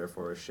and is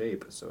therefore a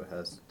shape, so it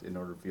has, in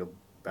order to feel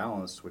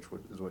balanced, which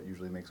is what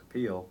usually makes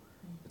appeal,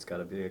 it's got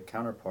to be a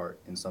counterpart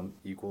in some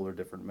equal or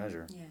different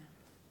measure. Yeah.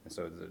 And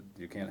so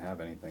you can't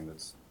have anything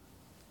that's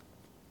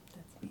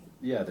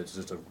appeal. that's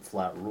just a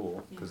flat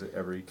rule, because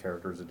every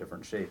character is a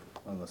different shape,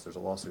 unless there's a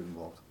lawsuit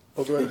involved.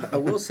 Although I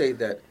will say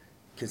that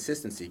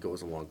consistency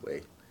goes a long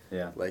way.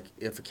 Yeah. Like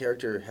if a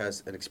character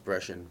has an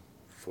expression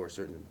for a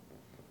certain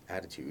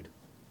attitude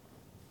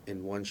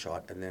in one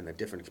shot and then a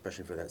different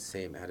expression for that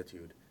same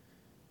attitude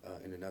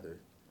in another,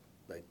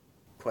 like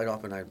quite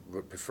often I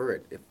would prefer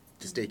it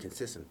to stay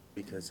consistent,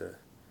 because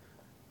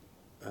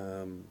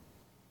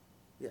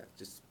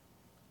just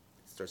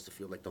starts to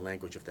feel like the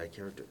language of that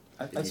character.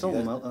 I Did you felt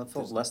do that? I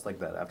felt less like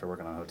that after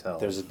working on Hotel.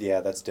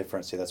 That's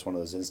different. See, that's one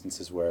of those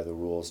instances where the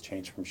rules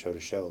change from show to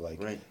show.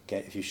 Like, Right.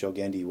 If you show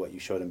Gendy what you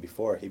showed him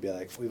before, he'd be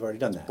like, "We've already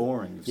done that.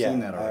 Boring. You've seen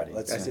that already."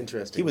 That's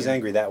interesting, He was yeah.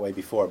 angry that way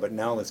before, but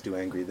now let's do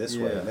angry this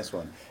way Yeah. and this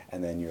one.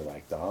 And then you're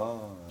like,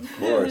 "Oh, of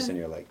course," and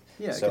you're like,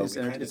 Yeah, So it's,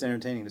 we kinda- it's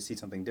entertaining to see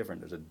something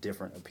different. There's a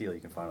different appeal you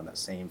can find on that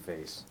same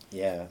face.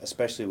 Yeah,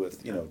 especially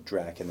with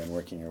Drac and then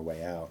working your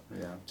way out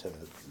Yeah.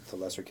 to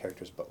lesser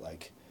characters. But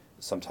like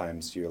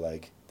sometimes you're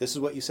like, "This is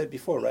what you said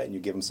before, right?" And you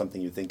give him something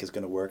you think is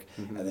going to work,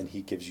 and then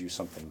he gives you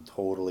something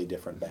totally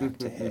different back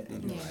to hit,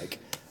 and you're Yeah. like,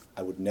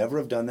 "I would never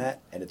have done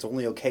that, and it's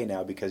only okay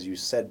now because you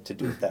said to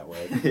do it that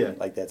way." Yeah.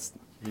 Like that's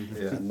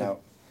Yeah. and now,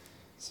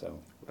 so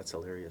That's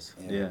hilarious.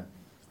 Yeah. very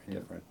Yeah.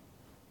 different.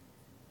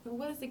 But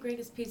what is the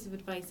greatest piece of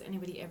advice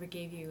anybody ever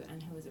gave you,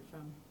 and who was it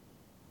from?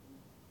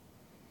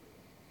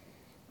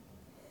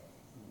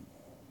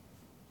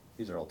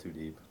 These are all too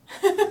deep.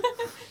 I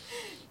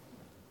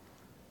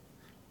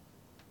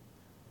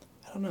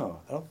don't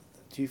know.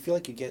 Do you feel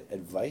like you get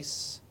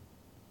advice?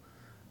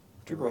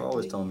 People are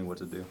always telling me what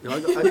to do. No, I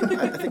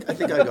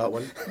think I got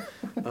one.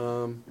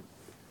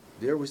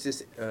 There was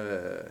this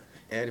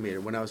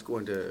animator when I was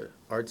going to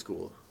art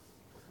school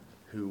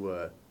who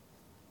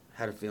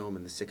had a film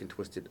in the Sick and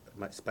Twisted,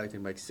 Spike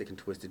and Mike's Sick and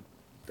Twisted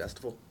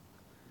Festival.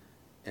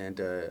 And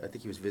I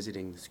think he was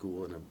visiting the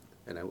school,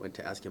 and I went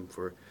to ask him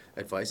for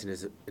advice,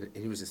 and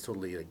he was this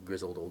totally like,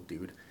 grizzled old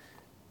dude,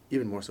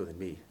 even more so than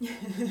me.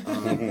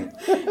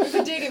 There's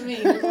a dig at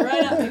me,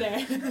 right up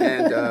there.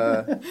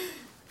 And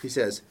he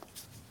says,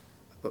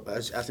 I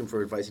was asking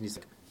for advice, and he's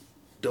like,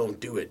 "Don't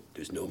do it.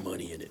 There's no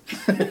money in it."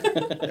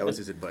 That was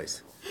his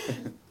advice.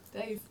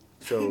 Dave.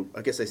 So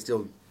I guess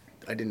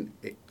I didn't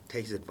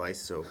take his advice,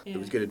 so it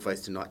was good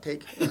advice to not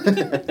take.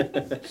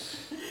 I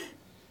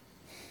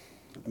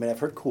mean, I've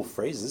heard cool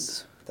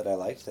phrases that I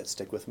liked that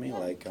stick with me.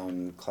 Like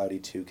on Cloudy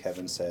 2,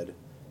 Kevin said,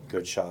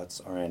 "Good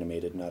shots are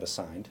animated, not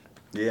assigned."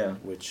 Yeah.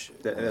 Which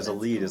As a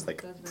lead is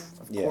like,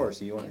 of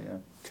course, you want,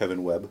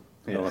 Kevin Webb.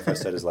 I don't know if I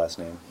said his last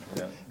name.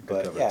 Yeah.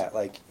 But covered. yeah,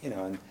 like,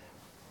 and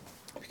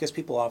because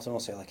people often will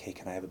say like, "Hey,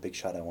 can I have a big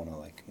shot? I want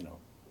to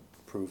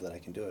prove that I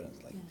can do it." And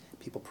it's like,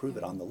 people prove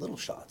it on the little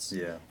shots.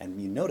 Yeah. And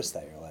you notice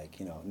that you're like,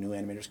 new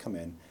animators come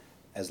in,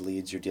 as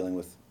leads, you're dealing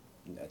with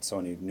so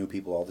many new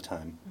people all the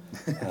time.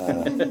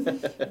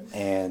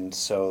 And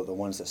so the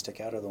ones that stick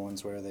out are the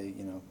ones where they,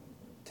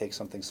 take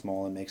something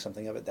small and make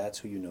something of it. That's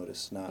who you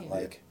notice, not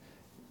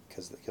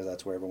because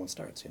that's where everyone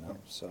starts,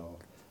 so.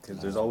 Because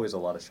there's always a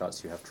lot of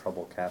shots you have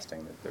trouble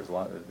casting. There's a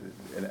lot,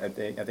 and I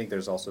think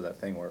there's also that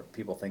thing where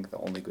people think the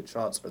only good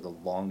shots are the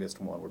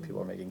longest one, where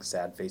people are making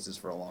sad faces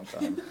for a long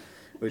time,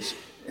 which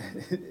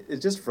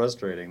it's just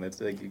frustrating. That's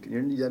like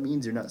that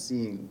means you're not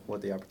seeing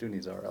what the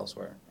opportunities are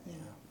elsewhere. Yeah.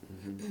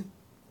 Mm-hmm.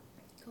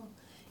 Cool.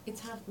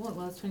 It's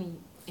it's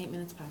 28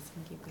 minutes past.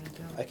 I think you've got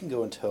to go. I can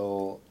go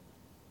until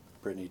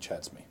Brittany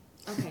chats me.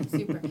 Okay,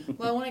 super.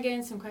 Well, I want to get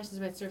in some questions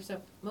about Surf's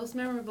Up. Most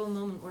memorable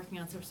moment working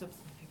on Surf's Up is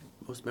my favorite.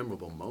 Most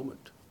memorable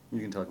moment. You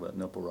can talk about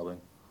nipple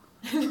rubbing.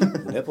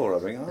 Nipple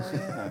rubbing? Oh,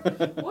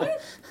 yeah.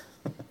 What?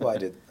 Well, I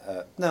did.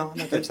 No, I'm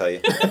not going to tell you.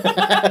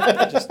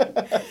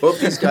 Both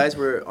these guys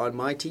were on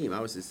my team. I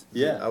was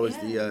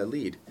the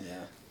lead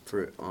Yeah.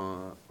 for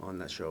on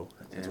that show.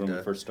 That's when we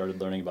first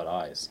started learning about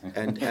eyes.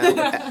 And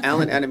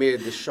Alan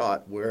animated the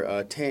shot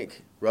where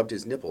Tank rubbed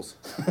his nipples.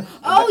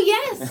 Oh,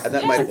 yes! And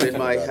that yes. might have been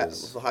my That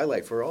is-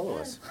 highlight for all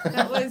of us.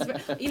 That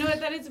was, you know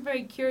what, that is a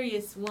very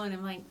curious one.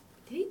 I'm like,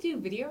 did he do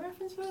video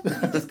reference for it? Did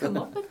he just come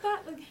up with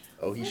that? Like,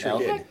 Oh, he what sure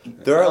the did.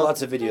 heck? There are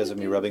lots of videos of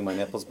me rubbing my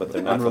nipples, but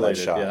they're not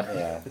Unrelated, for that shot.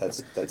 yeah.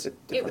 That's a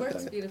It different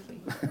works thing.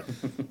 beautifully.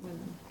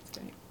 It's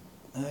great.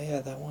 Yeah,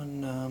 that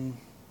one,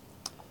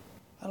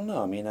 I don't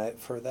know. I mean,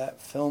 for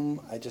that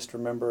film, I just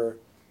remember,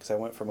 because I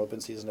went from open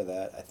season to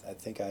that, I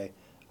think I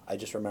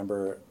just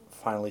remember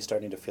finally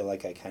starting to feel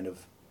like I kind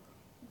of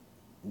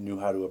knew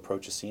how to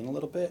approach a scene a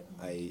little bit.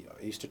 I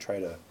used to try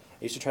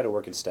to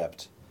work in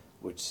stepped,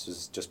 which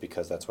is just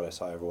because that's what I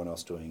saw everyone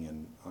else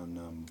doing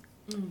on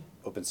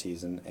open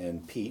season.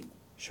 And Pete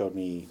showed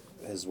me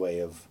his way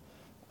of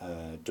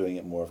doing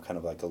it more of kind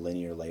of like a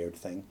linear layered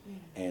thing.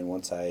 Yeah. And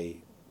once I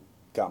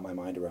got my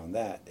mind around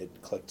that,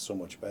 it clicked so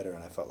much better,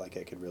 and I felt like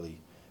I could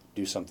really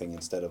do something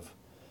instead of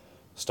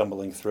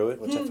stumbling through it,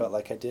 which I felt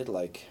like I did.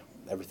 Like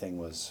everything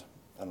was,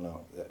 I don't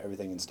know,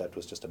 everything in stepped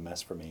was just a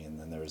mess for me. And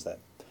then there was that,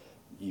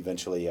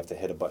 eventually you have to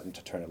hit a button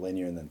to turn it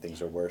linear, and then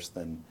things are worse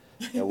than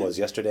it was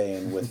yesterday.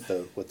 And with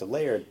the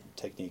layered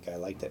technique, I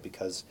liked it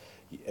because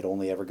it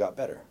only ever got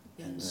better.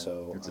 Yeah. And Yeah,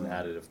 so it's an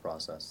additive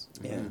process.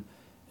 yeah, Mhm.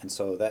 and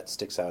so that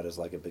sticks out as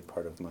like a big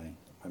part of my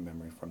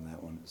memory from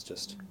that one. It's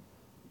just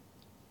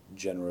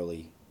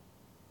generally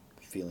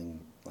feeling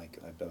like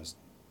I was,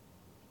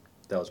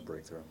 That was a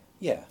breakthrough.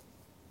 yeah.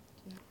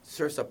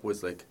 Surf's Up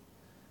was like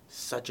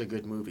such a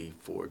good movie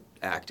for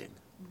acting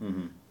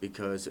Mm-hmm.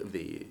 because of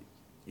the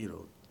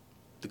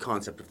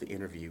concept of the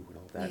interview and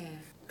all that. Yeah.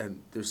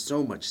 And there's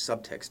so much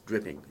subtext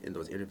dripping in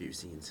those interview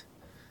scenes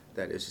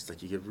that it's just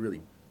like you could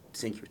really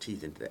sink your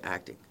teeth into the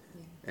acting.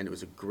 Yeah. And it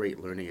was a great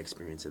learning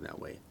experience in that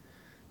way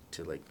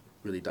to like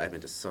really dive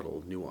into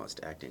subtle,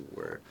 nuanced acting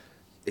where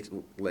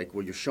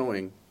where you're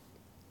showing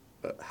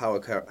how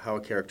a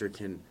character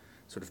can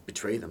sort of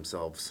betray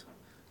themselves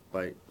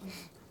by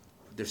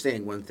they're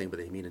saying one thing but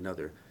they mean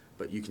another,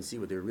 but you can see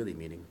what they're really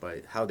meaning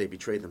by how they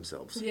betray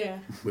themselves Yeah.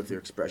 with their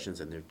expressions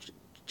and their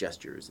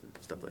gestures and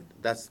stuff like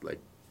that. That's like,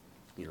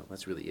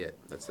 that's really it.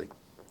 That's like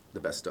the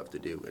best stuff to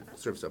do, and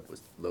Surf's Up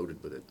was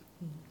loaded with it.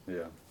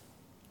 Yeah.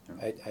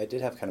 I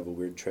did have kind of a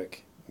weird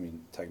trick. I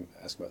mean,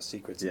 ask about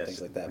secrets and Yes,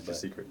 things like that.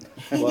 what's your But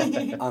secret?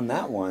 well, on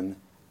that one,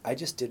 I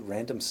just did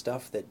random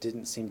stuff that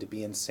didn't seem to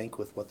be in sync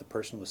with what the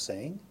person was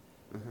saying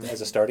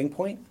as a starting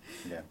point.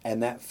 Yeah.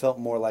 And that felt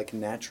more like a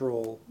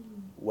natural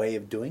way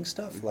of doing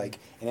stuff. Like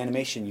in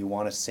animation, you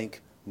want to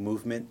sync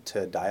movement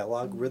to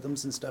dialogue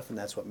rhythms and stuff, and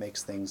that's what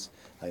makes things,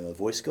 like the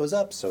voice goes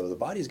up, so the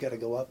body's got to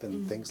go up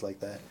and things like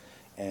that.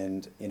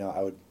 and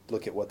I would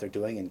look at what they're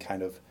doing and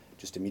kind of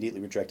just immediately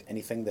reject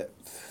anything that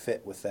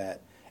fit with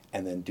that,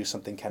 and then do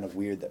something kind of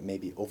weird that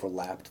maybe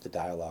overlapped the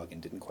dialogue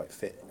and didn't quite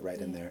fit right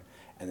in there,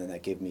 and then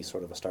that gave me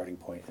sort of a starting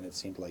point, and it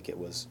seemed like it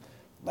was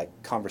like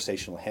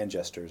conversational hand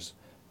gestures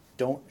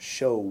don't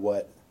show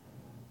what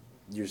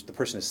the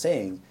person is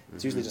saying.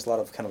 It's usually just a lot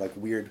of kind of like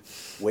weird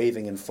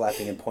waving and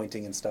flapping and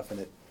pointing and stuff, and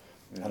it,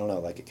 I don't know,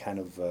 like it kind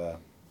of,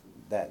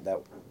 that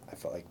I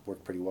felt like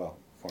worked pretty well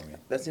for me.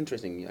 That's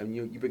interesting. I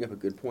mean, you bring up a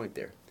good point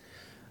there.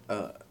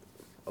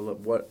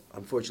 What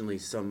unfortunately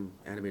some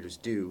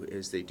animators do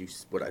is they do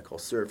what I call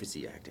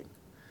surfacey acting,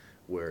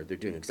 where they're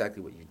doing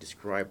exactly what you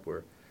described,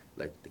 where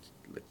like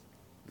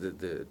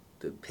the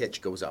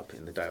pitch goes up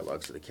in the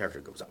dialogue, so the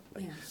character goes up.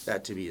 Like,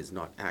 that to me is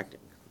not acting.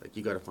 Like,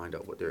 you got to find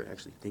out what they're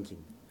actually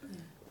thinking,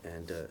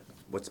 and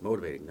what's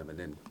motivating them,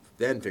 and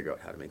then figure out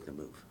how to make them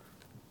move.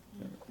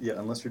 Yeah,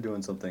 unless you're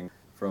doing something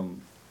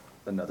from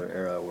another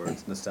era where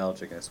it's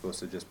nostalgic and it's supposed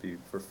to just be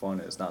for fun.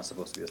 It's not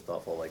supposed to be as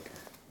thoughtful, like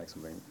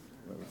something,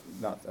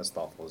 not as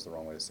thoughtful is the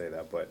wrong way to say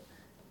that, but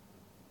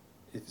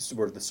it's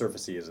where the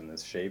surfacey is in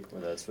this shape,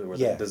 where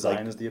the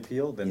design is the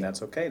appeal, then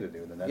that's okay to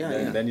do.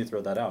 Then you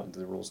throw that out, and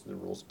the rules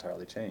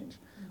entirely change.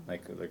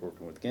 Like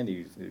working with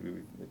Gandhi,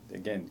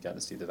 again, got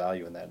to see the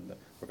value in that. And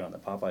working on the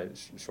Popeye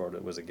short,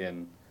 it was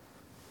again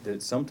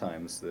that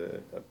sometimes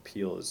the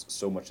appeal is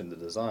so much in the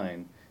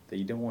design that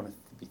you don't want to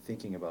be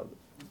thinking about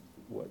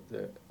what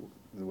the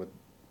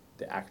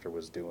actor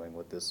was doing,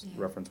 what this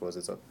reference was.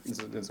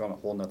 It's on a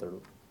whole nother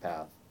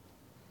path.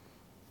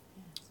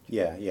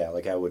 Yeah,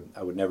 like I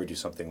would never do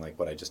something like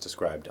what I just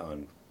described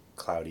on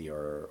Cloudy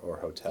or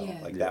Hotel.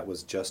 That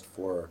was just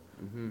for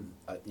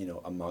a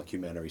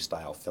mockumentary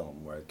style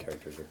film where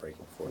characters are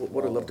breaking forth. Well,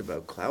 what I loved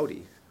about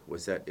Cloudy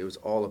was that it was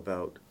all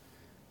about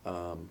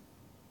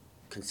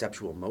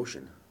conceptual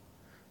motion.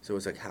 So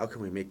it's like, how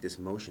can we make this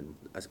motion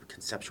as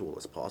conceptual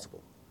as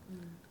possible?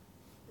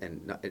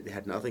 And it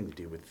had nothing to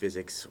do with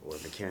physics or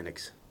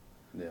mechanics.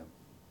 Yeah.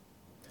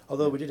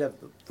 Although we did have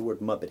the word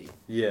Muppety.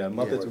 Yeah,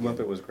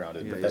 Muppet was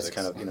grounded. But in that's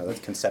physics. kind of that's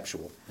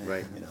conceptual,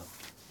 Right.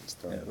 It's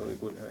thrown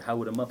in. How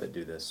would a Muppet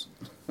do this?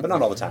 But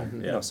not all the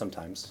time.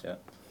 Sometimes. Yeah.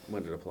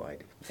 When it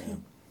applied. Yeah.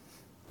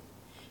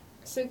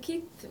 So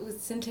Keith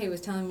Sinte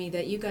was telling me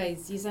that you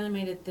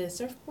animated the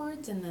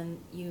surfboards and then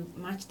you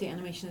matched the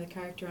animation of the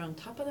character on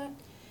top of that.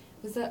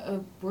 Was that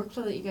a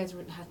workflow that you guys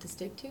had to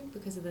stick to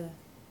because of the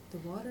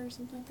water or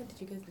something like that?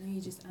 Did you guys know you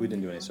just? We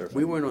didn't do any surfing.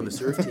 We weren't on the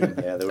surf team.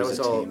 Yeah, there was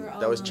a team.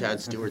 That was Chad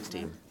Stewart's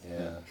team.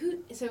 Yeah.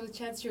 So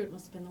Chad Stewart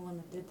must have been the one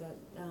that did that,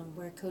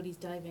 where Cody's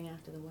diving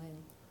after the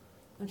whale.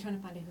 I'm trying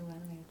to find out who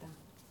animated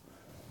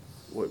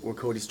that. Where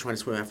Cody's trying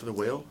to swim after the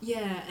whale?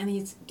 Yeah, and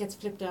he gets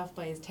flipped off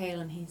by his tail,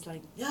 and he's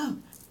like, "No!"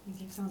 He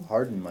keeps on.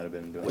 Hardin might have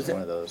been doing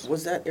one of those.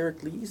 Was that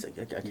Eric Lee's? I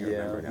can't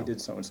remember now. He did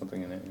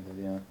something in it.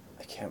 Yeah.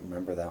 I can't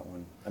remember that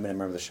one. I mean, I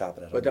remember the shot,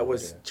 but I don't But know that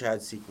was what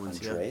Chad's sequence.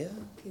 Andrea?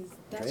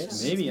 That Maybe shot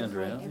makes me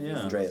Andrea, cry every yeah.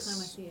 single Andreas. time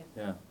I see it.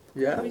 Yeah.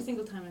 Yeah. Every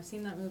single time. I've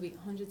seen that movie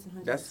hundreds and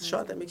hundreds That's of the times.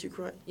 shot that makes you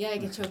cry. Yeah, I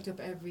get choked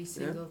up every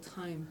single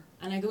time.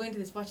 And I go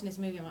into watching this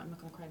movie, I'm not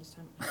going to cry this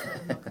time. I'm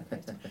not going to cry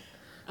this time.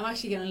 I'm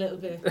actually getting a little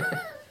bit.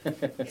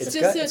 It's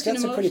just got such an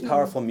some pretty emotional-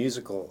 powerful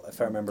musical,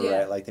 if I remember Yeah.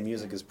 right. Like the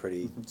music is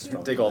pretty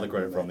strong. Take all the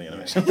credit from the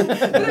animation. But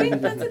I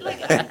mean, that's it,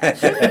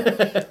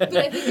 but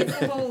I think it's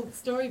the whole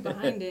story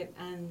behind it,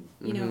 and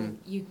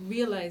you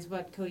realize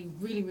what Cody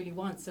really, really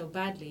wants so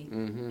badly,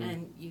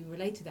 and you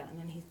relate to that, and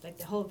then he's like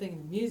the whole thing,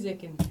 and the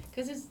music, and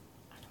because I don't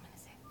want to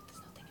say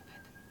there's nothing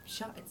about the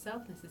shot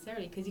itself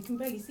necessarily, because you can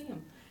barely see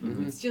him.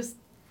 It's just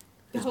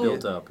the It's whole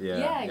built up, yeah.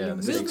 Yeah, you're the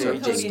moving stakes with are, Cody,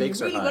 the and you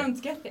stakes are really high. want him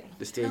to get there.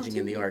 The staging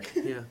in the arc.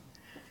 Yeah.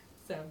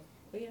 So,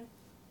 but yeah.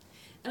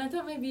 And I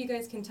thought maybe you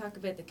guys can talk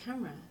about the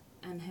camera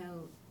and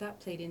how that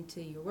played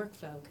into your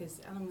workflow,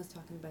 because Alan was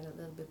talking about it a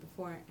little bit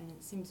before, and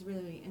it seems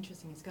really, really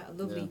interesting. It's got a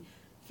lovely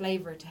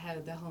flavour to how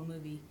the whole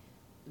movie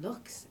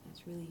looks.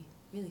 It's really,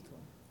 really cool.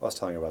 I was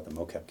telling you about the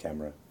mocap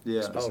camera.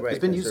 Yeah, Oh, right. it's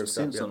been the used surf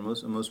stuff, since yeah. on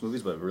most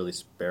movies, but really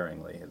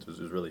sparingly. It was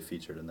really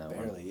featured in that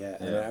one. Barely, yeah.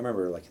 And I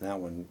remember, like in that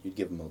one, you'd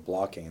give them a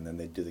blocking, and then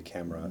they'd do the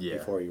camera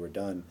before you were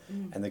done.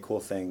 And the cool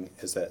thing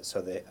is that,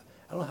 I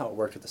don't know how it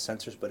worked with the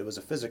sensors, but it was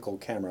a physical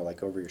camera,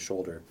 like over your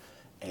shoulder,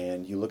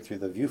 and you looked through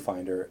the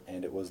viewfinder,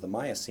 and it was the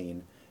Maya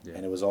scene,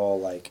 and it was all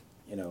like,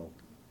 So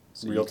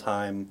real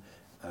time.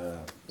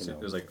 It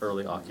was like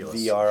early Oculus.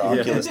 VR,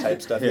 Oculus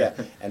type stuff, yeah.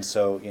 And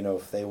so,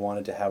 if they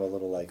wanted to have a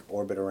little like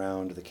orbit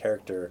around the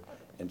character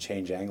and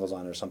change angles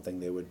on it or something,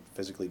 they would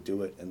physically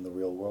do it in the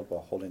real world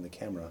while holding the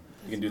camera.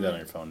 You can do that on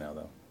your phone now,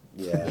 though.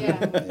 Yeah.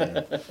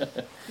 Yeah.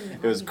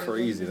 It was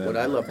crazy then. What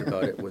I loved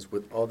about it was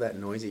with all that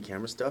noisy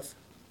camera stuff,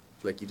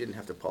 like you didn't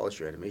have to polish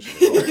your animation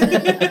at all.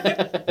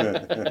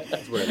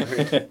 That's what I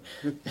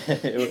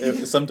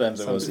learned. Sometimes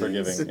it was Some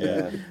forgiving, scenes,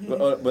 yeah.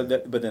 yeah.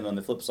 But then on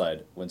the flip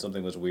side, when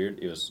something was weird,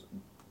 it was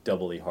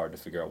doubly hard to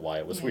figure out why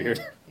it was weird.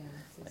 Yeah,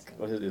 Like,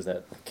 what is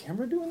that the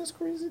camera doing this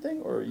crazy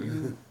thing, or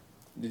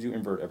did you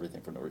invert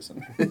everything for no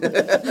reason? Yeah.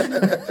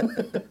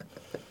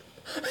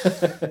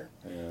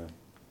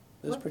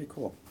 It was pretty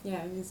cool.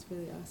 Yeah, it was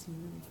really awesome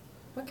movie.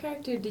 What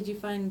character did you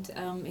find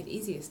it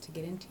easiest to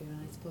get into and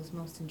I suppose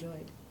most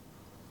enjoyed?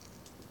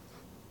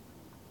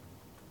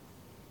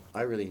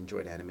 I really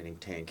enjoyed animating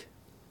Tank.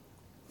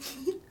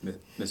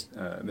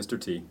 Mr.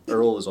 T.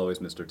 Earl is always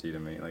Mr. T to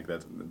me. Like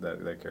that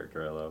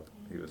character I love.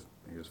 He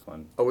was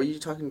fun. Oh, were you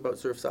talking about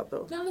Surf's Up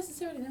though? Not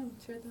necessarily, no,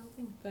 throughout the whole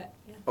thing, but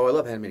yeah. Oh, I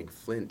love animating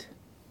Flint.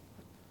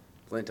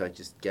 Flint, I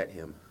just get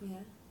him. Yeah.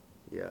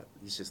 Yeah,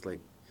 he's just like,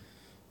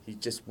 he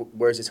just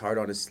wears his heart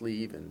on his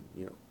sleeve and,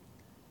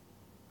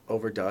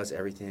 overdoes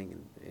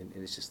everything. And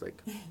it's just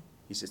like,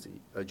 he's just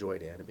a joy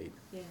to animate.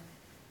 Yeah.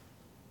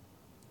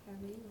 How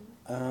about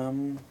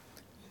you?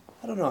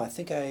 I don't know. I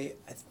think I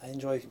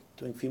enjoy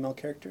doing female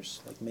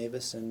characters like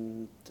Mavis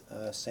and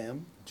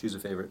Sam. Choose a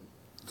favorite.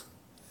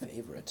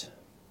 Favorite.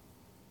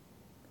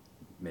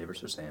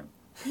 Mavis or Sam?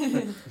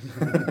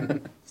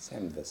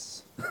 Sam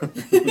this.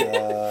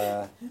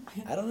 I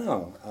don't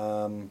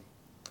know.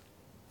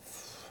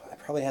 I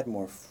probably had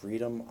more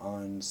freedom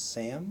on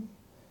Sam,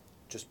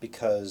 just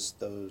because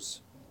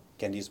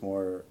Gendy's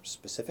more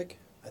specific,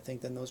 I think,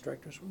 than those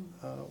directors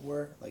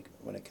were. Like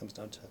when it comes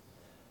down to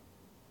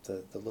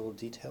the little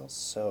details.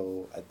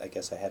 So I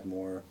guess I had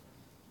more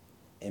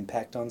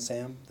impact on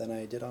Sam than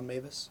I did on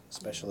Mavis,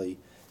 especially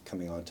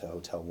coming on to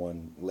Hotel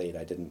 1 late.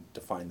 I didn't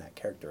define that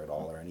character at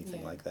all or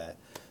anything like that,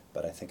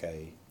 but I think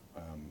I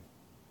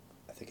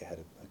had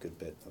a good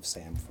bit of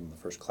Sam from the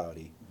first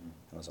Cloudy, and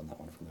I was on that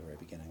one from the very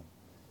beginning.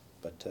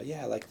 But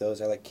yeah, I like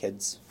those. I like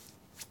kids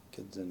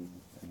and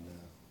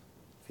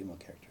female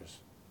characters.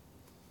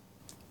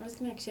 I was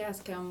going to actually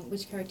ask,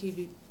 which character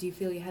do you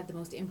feel you had the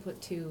most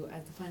input to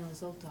as the final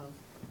result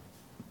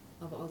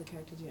of all the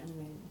characters you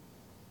animated?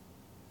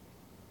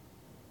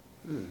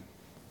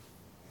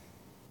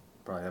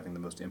 Probably having the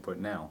most input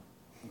now.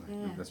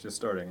 Yeah. That's just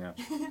starting, yeah.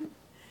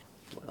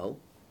 Well,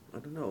 I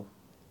don't know.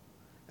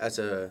 But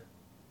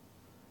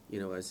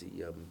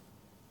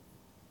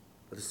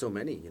there's so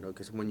many,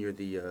 because when you're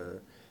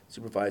the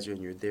supervisor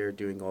and you're there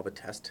doing all the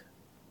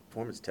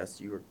performance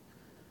tests, you were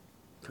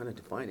kind of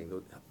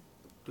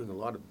doing a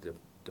lot of the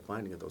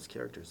defining of those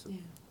characters. Yeah.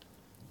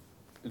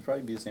 It'd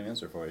probably be the same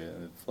answer for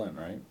you, Flint,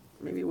 right?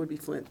 Maybe it would be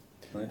Flint.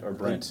 Flint or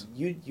Brent.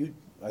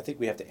 I think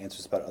we have to answer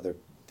this about the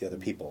other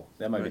people.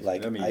 That might be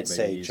Like, that may I'd make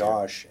say it easier.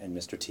 Josh and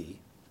Mr.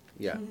 T.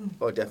 Yeah.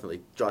 Oh,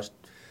 definitely. Josh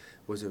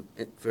was a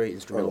very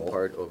instrumental Earl.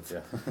 part of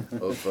Yeah.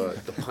 of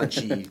the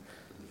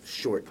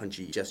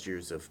punchy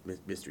gestures of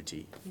Mr.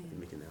 T in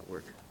making that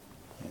work.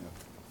 Yeah.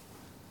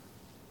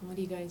 What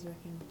do you guys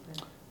reckon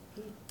for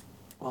Pete?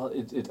 Well,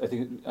 I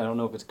think I don't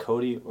know if it's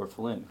Cody or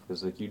Flint,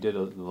 because like you did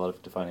a lot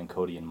of defining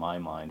Cody in my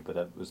mind, but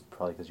that was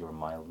probably because you were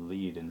my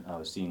lead and I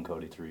was seeing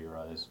Cody through your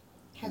eyes.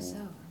 How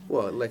so?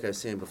 Well, like I was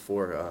saying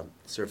before,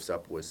 Surf's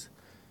Up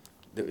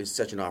there was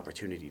such an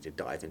opportunity to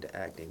dive into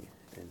acting,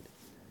 and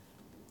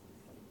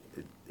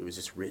it was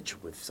just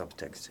rich with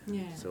subtext.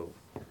 Yeah. So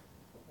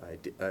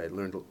I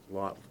learned a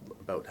lot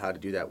about how to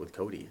do that with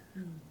Cody.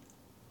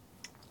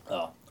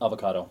 Oh,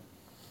 avocado.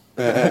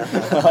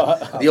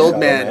 The old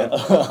man,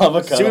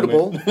 Avocado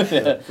suitable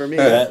man. for me.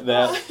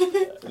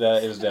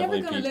 That is I'm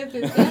definitely never going to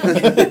Pete.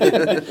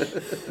 live this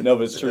down. No,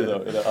 but it's true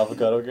though. The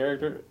avocado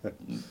character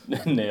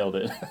nailed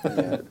it.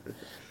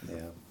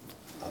 Yeah.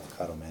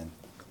 Avocado man.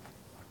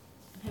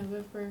 How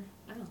about for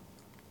Al?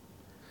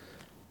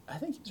 I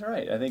think he's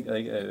right. I think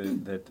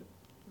that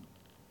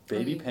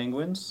baby Maybe.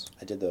 penguins.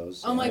 I did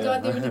those. Oh my Yeah.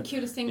 God, they were the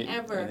cutest thing I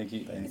ever. think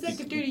It's like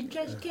a dirty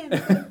trash can.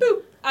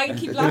 Boop! I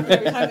keep laughing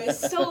every time. It's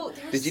so,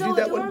 they're Did you so do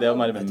that one? adorable. That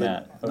might have I been did.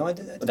 Matt. No, I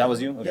did. That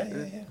was you? Okay.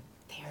 Yeah.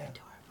 They're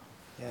adorable.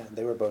 Yeah,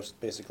 they were both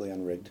basically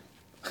unrigged.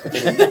 But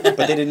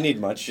they didn't need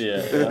much.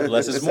 Yeah,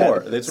 less is Just more.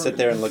 had- That's sit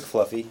there and look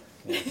fluffy.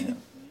 Yeah.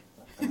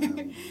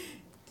 Did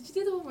you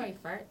do the one where he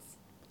farts?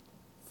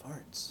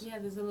 Farts. Yeah,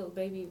 there's a little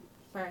baby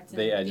farts.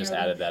 They and just you're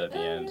added like, that at the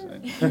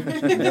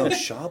end. No,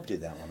 Schaub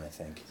did that one, I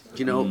think.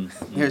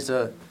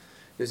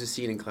 There's a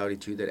scene in Cloudy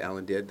 2 that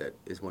Alan did that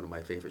is one of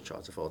my favorite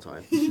shots of all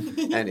time.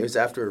 And it was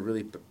after a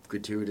really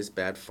gratuitous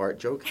bad fart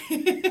joke.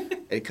 And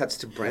it cuts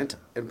to Brent,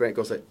 and Brent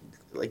goes like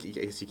I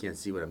guess you can't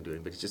see what I'm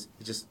doing, but he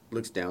just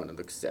looks down and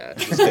looks sad.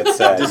 Just get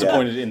sad,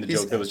 Disappointed yeah. in the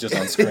joke that was just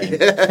on screen.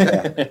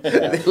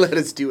 They let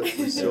us do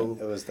it. So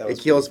that was it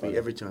kills pretty me funny.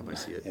 every time I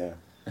see it. Yeah,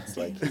 it's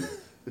like,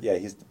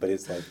 but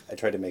it's like, I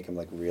tried to make him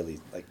really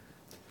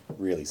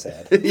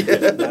sad.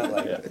 Not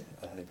like, Yeah.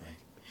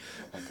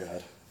 oh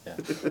God.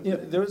 Yeah,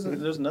 there was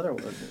another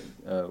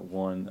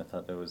one I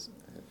thought that was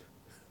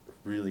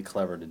really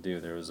clever to do.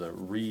 There was a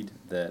read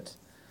that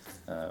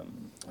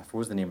what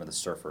was the name of the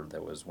surfer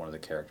that was one of the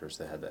characters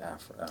that had the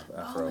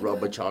afro? Rob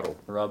Machado.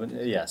 Robin.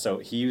 Yeah, so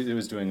he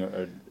was doing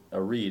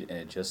a read, and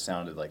it just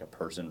sounded like a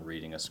person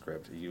reading a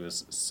script. He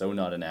was so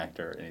not an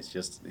actor, and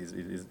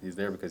he's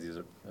there because he's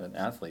an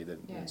athlete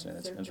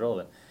that's control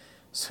of it.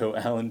 So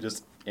Alan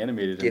just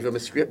animated Gave him a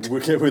script.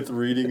 with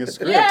reading a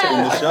script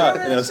Yeah, in the shot.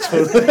 And it was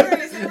totally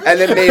And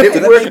then made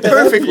it work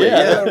perfectly.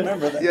 Yeah. I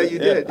remember that. Yeah, you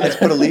did. I just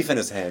put a leaf in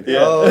his hand. Yeah.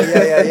 Oh,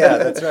 yeah,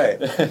 that's right.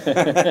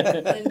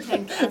 And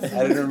thank us.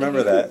 I didn't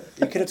remember that.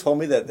 You could have told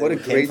me that What a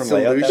it came great from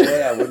layout that solution.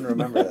 way. I wouldn't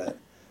remember that.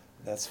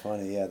 That's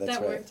funny. Yeah, that's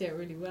that right. worked out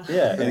really well.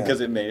 Yeah, Yeah. because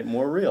it made it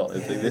more real.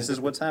 It's like, this is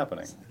what's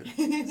happening.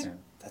 Yeah.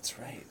 That's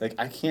right. Like,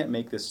 I can't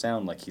make this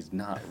sound like he's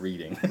not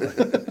reading.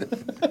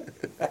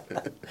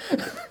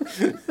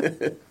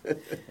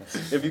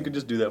 If you could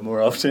just do that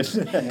more often.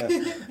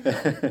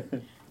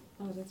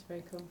 Oh, that's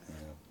very cool. Yeah,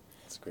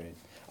 that's great.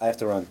 I have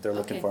to run. They're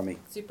looking Okay, for me.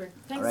 Super.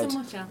 Thanks All right. so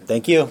much, Al.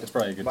 Thank you. It's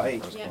probably a good Bye. time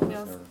for us to Yeah, go.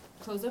 Bill's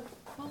close up.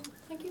 Well,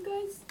 thank you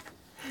guys.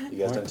 You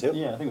guys done too?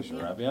 Yeah, I think we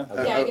should wrap, yeah.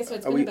 Yeah, I guess so.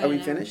 It's Are been we, about are we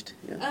an hour. finished?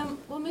 Yeah.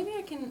 Well, maybe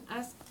I can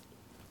ask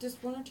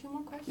just one or two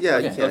more questions. Yeah,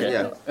 Okay, you can, okay.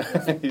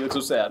 yeah. It's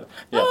so sad.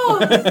 Yeah. Oh,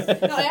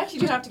 no, I actually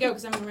do have to go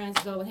because I'm around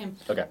to go with him.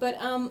 Okay. But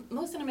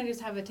most animators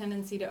have a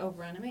tendency to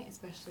over-animate,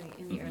 especially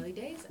in the Mhm. early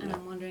days. And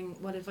I'm wondering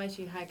what advice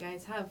you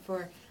guys have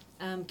for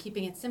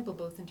keeping it simple,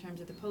 both in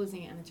terms of the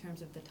posing and in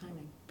terms of the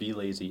timing. Be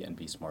lazy and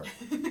be smart.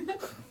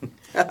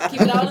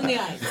 Keep it all in the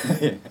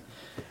eyes.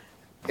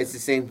 It's the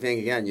same thing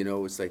again, you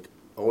know, it's like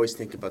always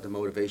think about the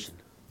motivation.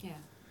 Yeah.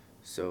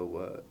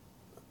 So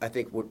I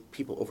think what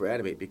people over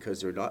animate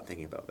because they're not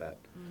thinking about that.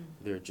 Mm.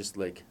 They're just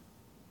like,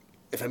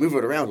 if I move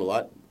it around a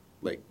lot,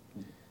 like,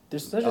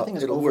 There's such a thing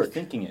as it'll work.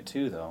 overthinking it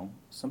too, though.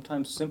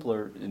 Sometimes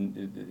simpler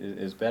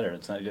is better.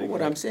 It's not. well,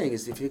 what I'm saying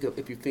is if you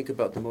think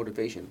about the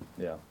motivation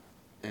Yeah.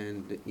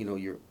 and you know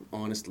you're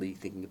honestly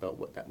thinking about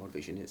what that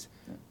motivation is,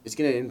 Yeah. it's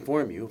going to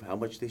inform you of how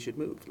much they should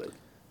move. Like,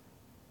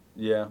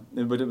 Yeah,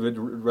 but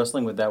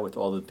wrestling with that, with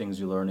all the things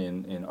you learn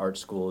in art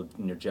school,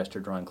 in your gesture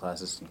drawing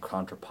classes, and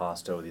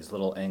contrapposto, these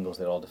little angles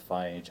that all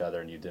define each other,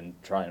 and you then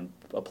try and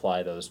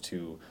apply those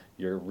to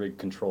your rig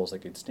controls,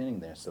 like it's standing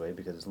there this way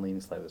because it's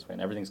leaning slightly this way,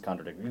 and everything's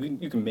contradictory.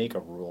 You can make a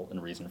rule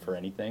and reason for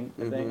anything,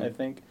 Mhm. I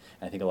think.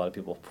 And I think a lot of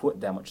people put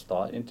that much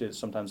thought into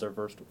sometimes their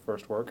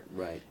first work.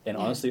 right. And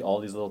Yeah. honestly, all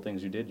these little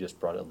things you did just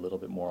brought it a little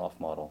bit more off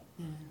model.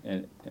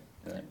 Yeah.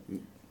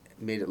 And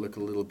Made it look a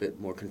little bit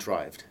more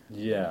contrived.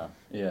 yeah,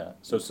 yeah.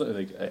 So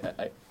like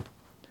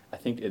I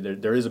think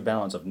there is a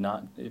balance of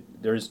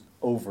there is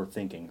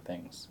overthinking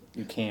things.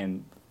 You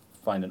can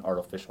find an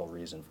artificial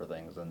reason for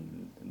things,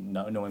 and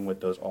knowing what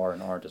those are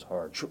and aren't is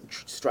hard.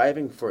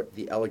 Striving for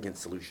the elegant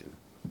solution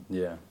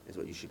Yeah. is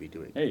what you should be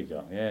doing. There you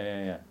go.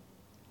 Yeah.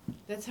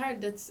 That's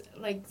hard. That's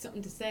like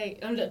something to say.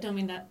 I don't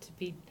mean that to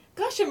be.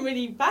 Gosh, I'm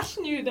really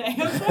bashing you today.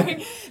 I'm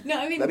sorry. No,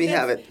 I mean. Let me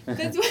have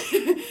that's-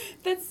 it.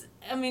 That's.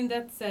 I mean,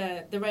 that's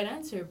the right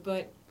answer.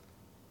 But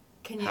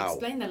can you How?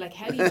 explain that? Like,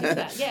 how do you do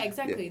that? Yeah,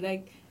 exactly.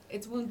 Like,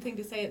 it's one thing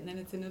to say it, and then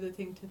it's another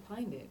thing to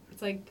find it.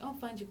 It's like, oh,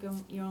 find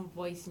your own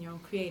voice and your own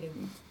creative.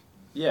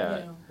 Yeah.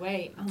 You know,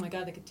 way. Oh my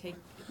God, they could take.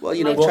 Well,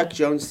 you know, Like- Chuck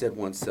Jones said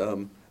once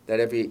that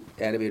every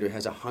animator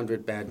has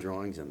 100 bad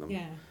drawings in them.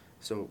 Yeah.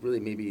 So really,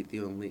 maybe the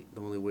only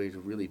way to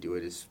really do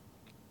it is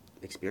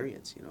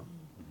experience. You know.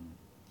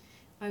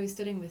 I was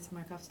studying with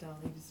Mark Hofstall.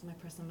 He was my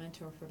personal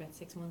mentor for about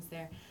 6 months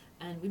there,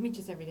 and we'd meet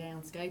just every day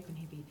on Skype, and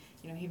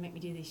he'd make me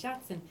do these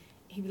shots, and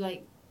he'd be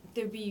like,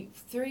 there'd be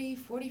 30,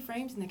 40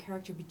 frames, and the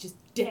character would be just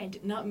dead,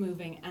 not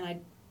moving, and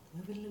I'd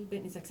move it a little bit,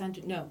 and he's like,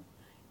 Sandra, no,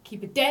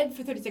 keep it dead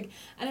for 30 seconds,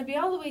 and I'd be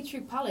all the way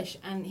through polish,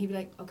 and he'd be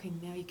like, okay,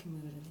 now you can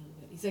move it a little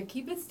bit. He's like,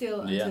 keep it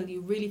still Yeah. until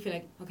you really feel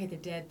like, okay, they're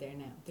dead there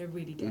now, they're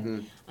really dead,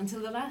 Mhm.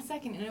 until the last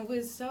second, and it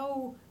was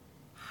so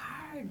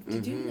hard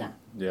to do Mhm. that.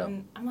 Yeah.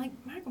 And I'm like,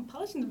 Mark, I'm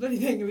polishing the bloody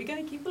thing. Are we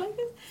gonna keep it like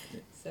this?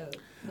 So.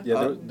 that's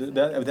Yeah, what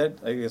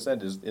that like I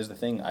said is the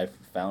thing I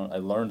found. I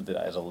learned that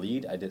as a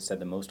lead, I said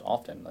the most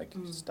often, like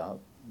Mm. stop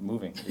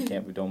moving. You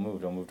can't. Don't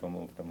move.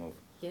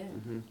 Yeah,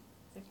 Mhm.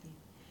 exactly.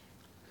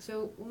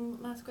 So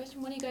one last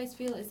question: what do you guys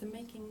feel is the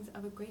makings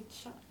of a great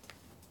shot?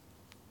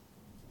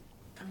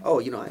 Oh,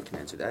 you know, I can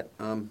answer that.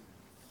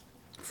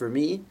 For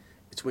me,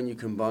 it's when you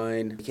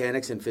combine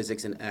mechanics and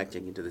physics and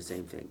acting into the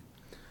same thing.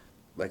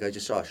 Like I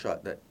just saw a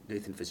shot that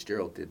Nathan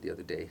Fitzgerald did the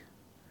other day,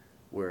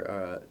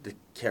 where the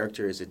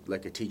character is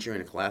like a teacher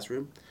in a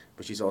classroom,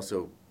 but she's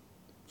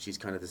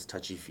kind of this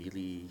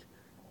touchy-feely.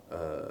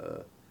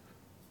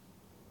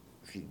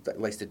 She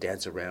likes to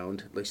dance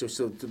around, like so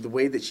the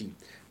way that she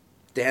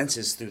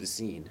dances through the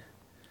scene,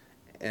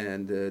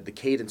 and the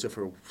cadence of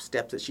her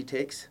steps that she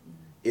takes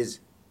is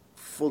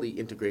fully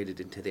integrated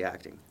into the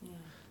acting. Yeah.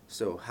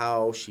 So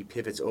how she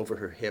pivots over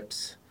her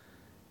hips,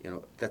 you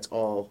know, that's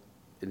all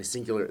in a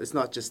singular. It's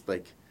not just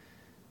like,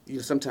 you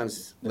know,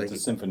 sometimes It's like a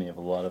symphony of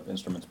a lot of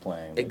instruments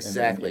playing.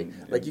 exactly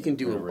like you can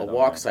do in a rhythm,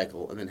 walk yeah.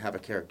 cycle and then have a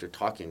character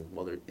talking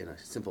while they're in a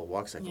simple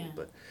walk cycle.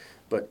 Yeah.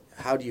 But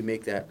how do you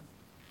make that?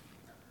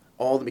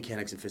 All the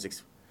mechanics and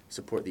physics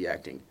support the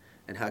acting,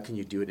 and how can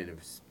you do it in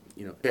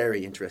a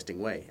very interesting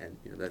way? And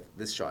you know that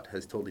this shot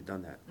has totally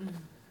done that. Mm.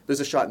 There's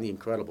a shot in The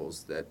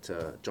Incredibles that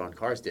John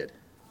Cars did,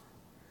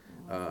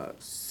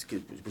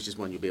 which is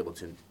one you'll be able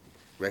to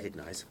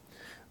recognize,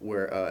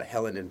 where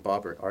Helen and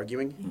Bob are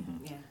arguing,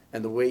 Mhm. Yeah.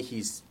 and the way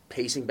he's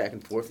pacing back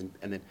and forth,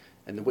 and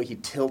the way he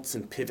tilts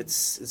and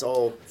pivots is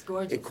all It's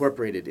gorgeous.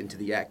 incorporated into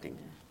the acting,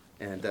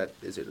 and that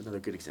is another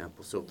good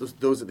example. So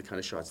those are the kind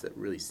of shots that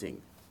really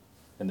sing.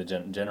 And the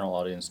general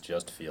audience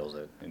just feels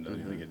it. You know,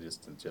 Mhm. like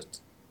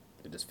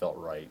it just felt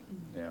right.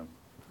 Mhm. Yeah.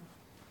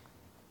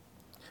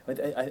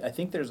 I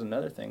think there's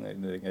another thing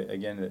that,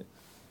 again,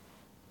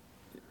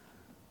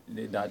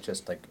 that not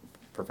just like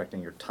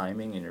perfecting your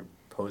timing and you're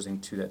posing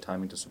to that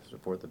timing to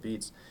support the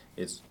beats.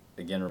 It's,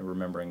 again,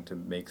 remembering to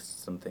make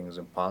some things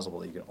impossible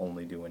that you can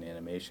only do in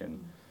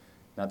animation.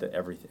 Not that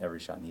every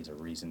shot needs a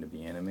reason to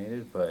be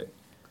animated, but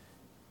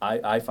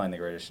I find the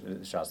greatest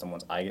shots, the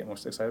ones I get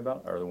most excited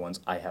about, are the ones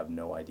I have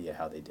no idea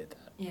how they did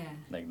that. Yeah.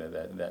 Like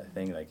that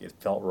thing, like it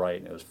felt right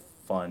and it was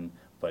fun,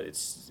 but it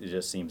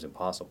just seems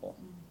impossible.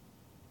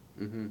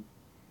 Mm-hmm.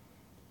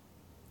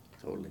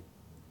 Totally.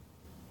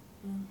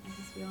 Well, I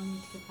guess we all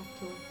need to get back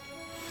to work.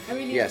 I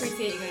really Yes.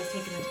 appreciate you guys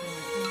taking the time.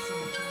 Thanks so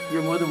much.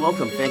 You're more than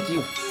welcome. Thank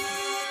you.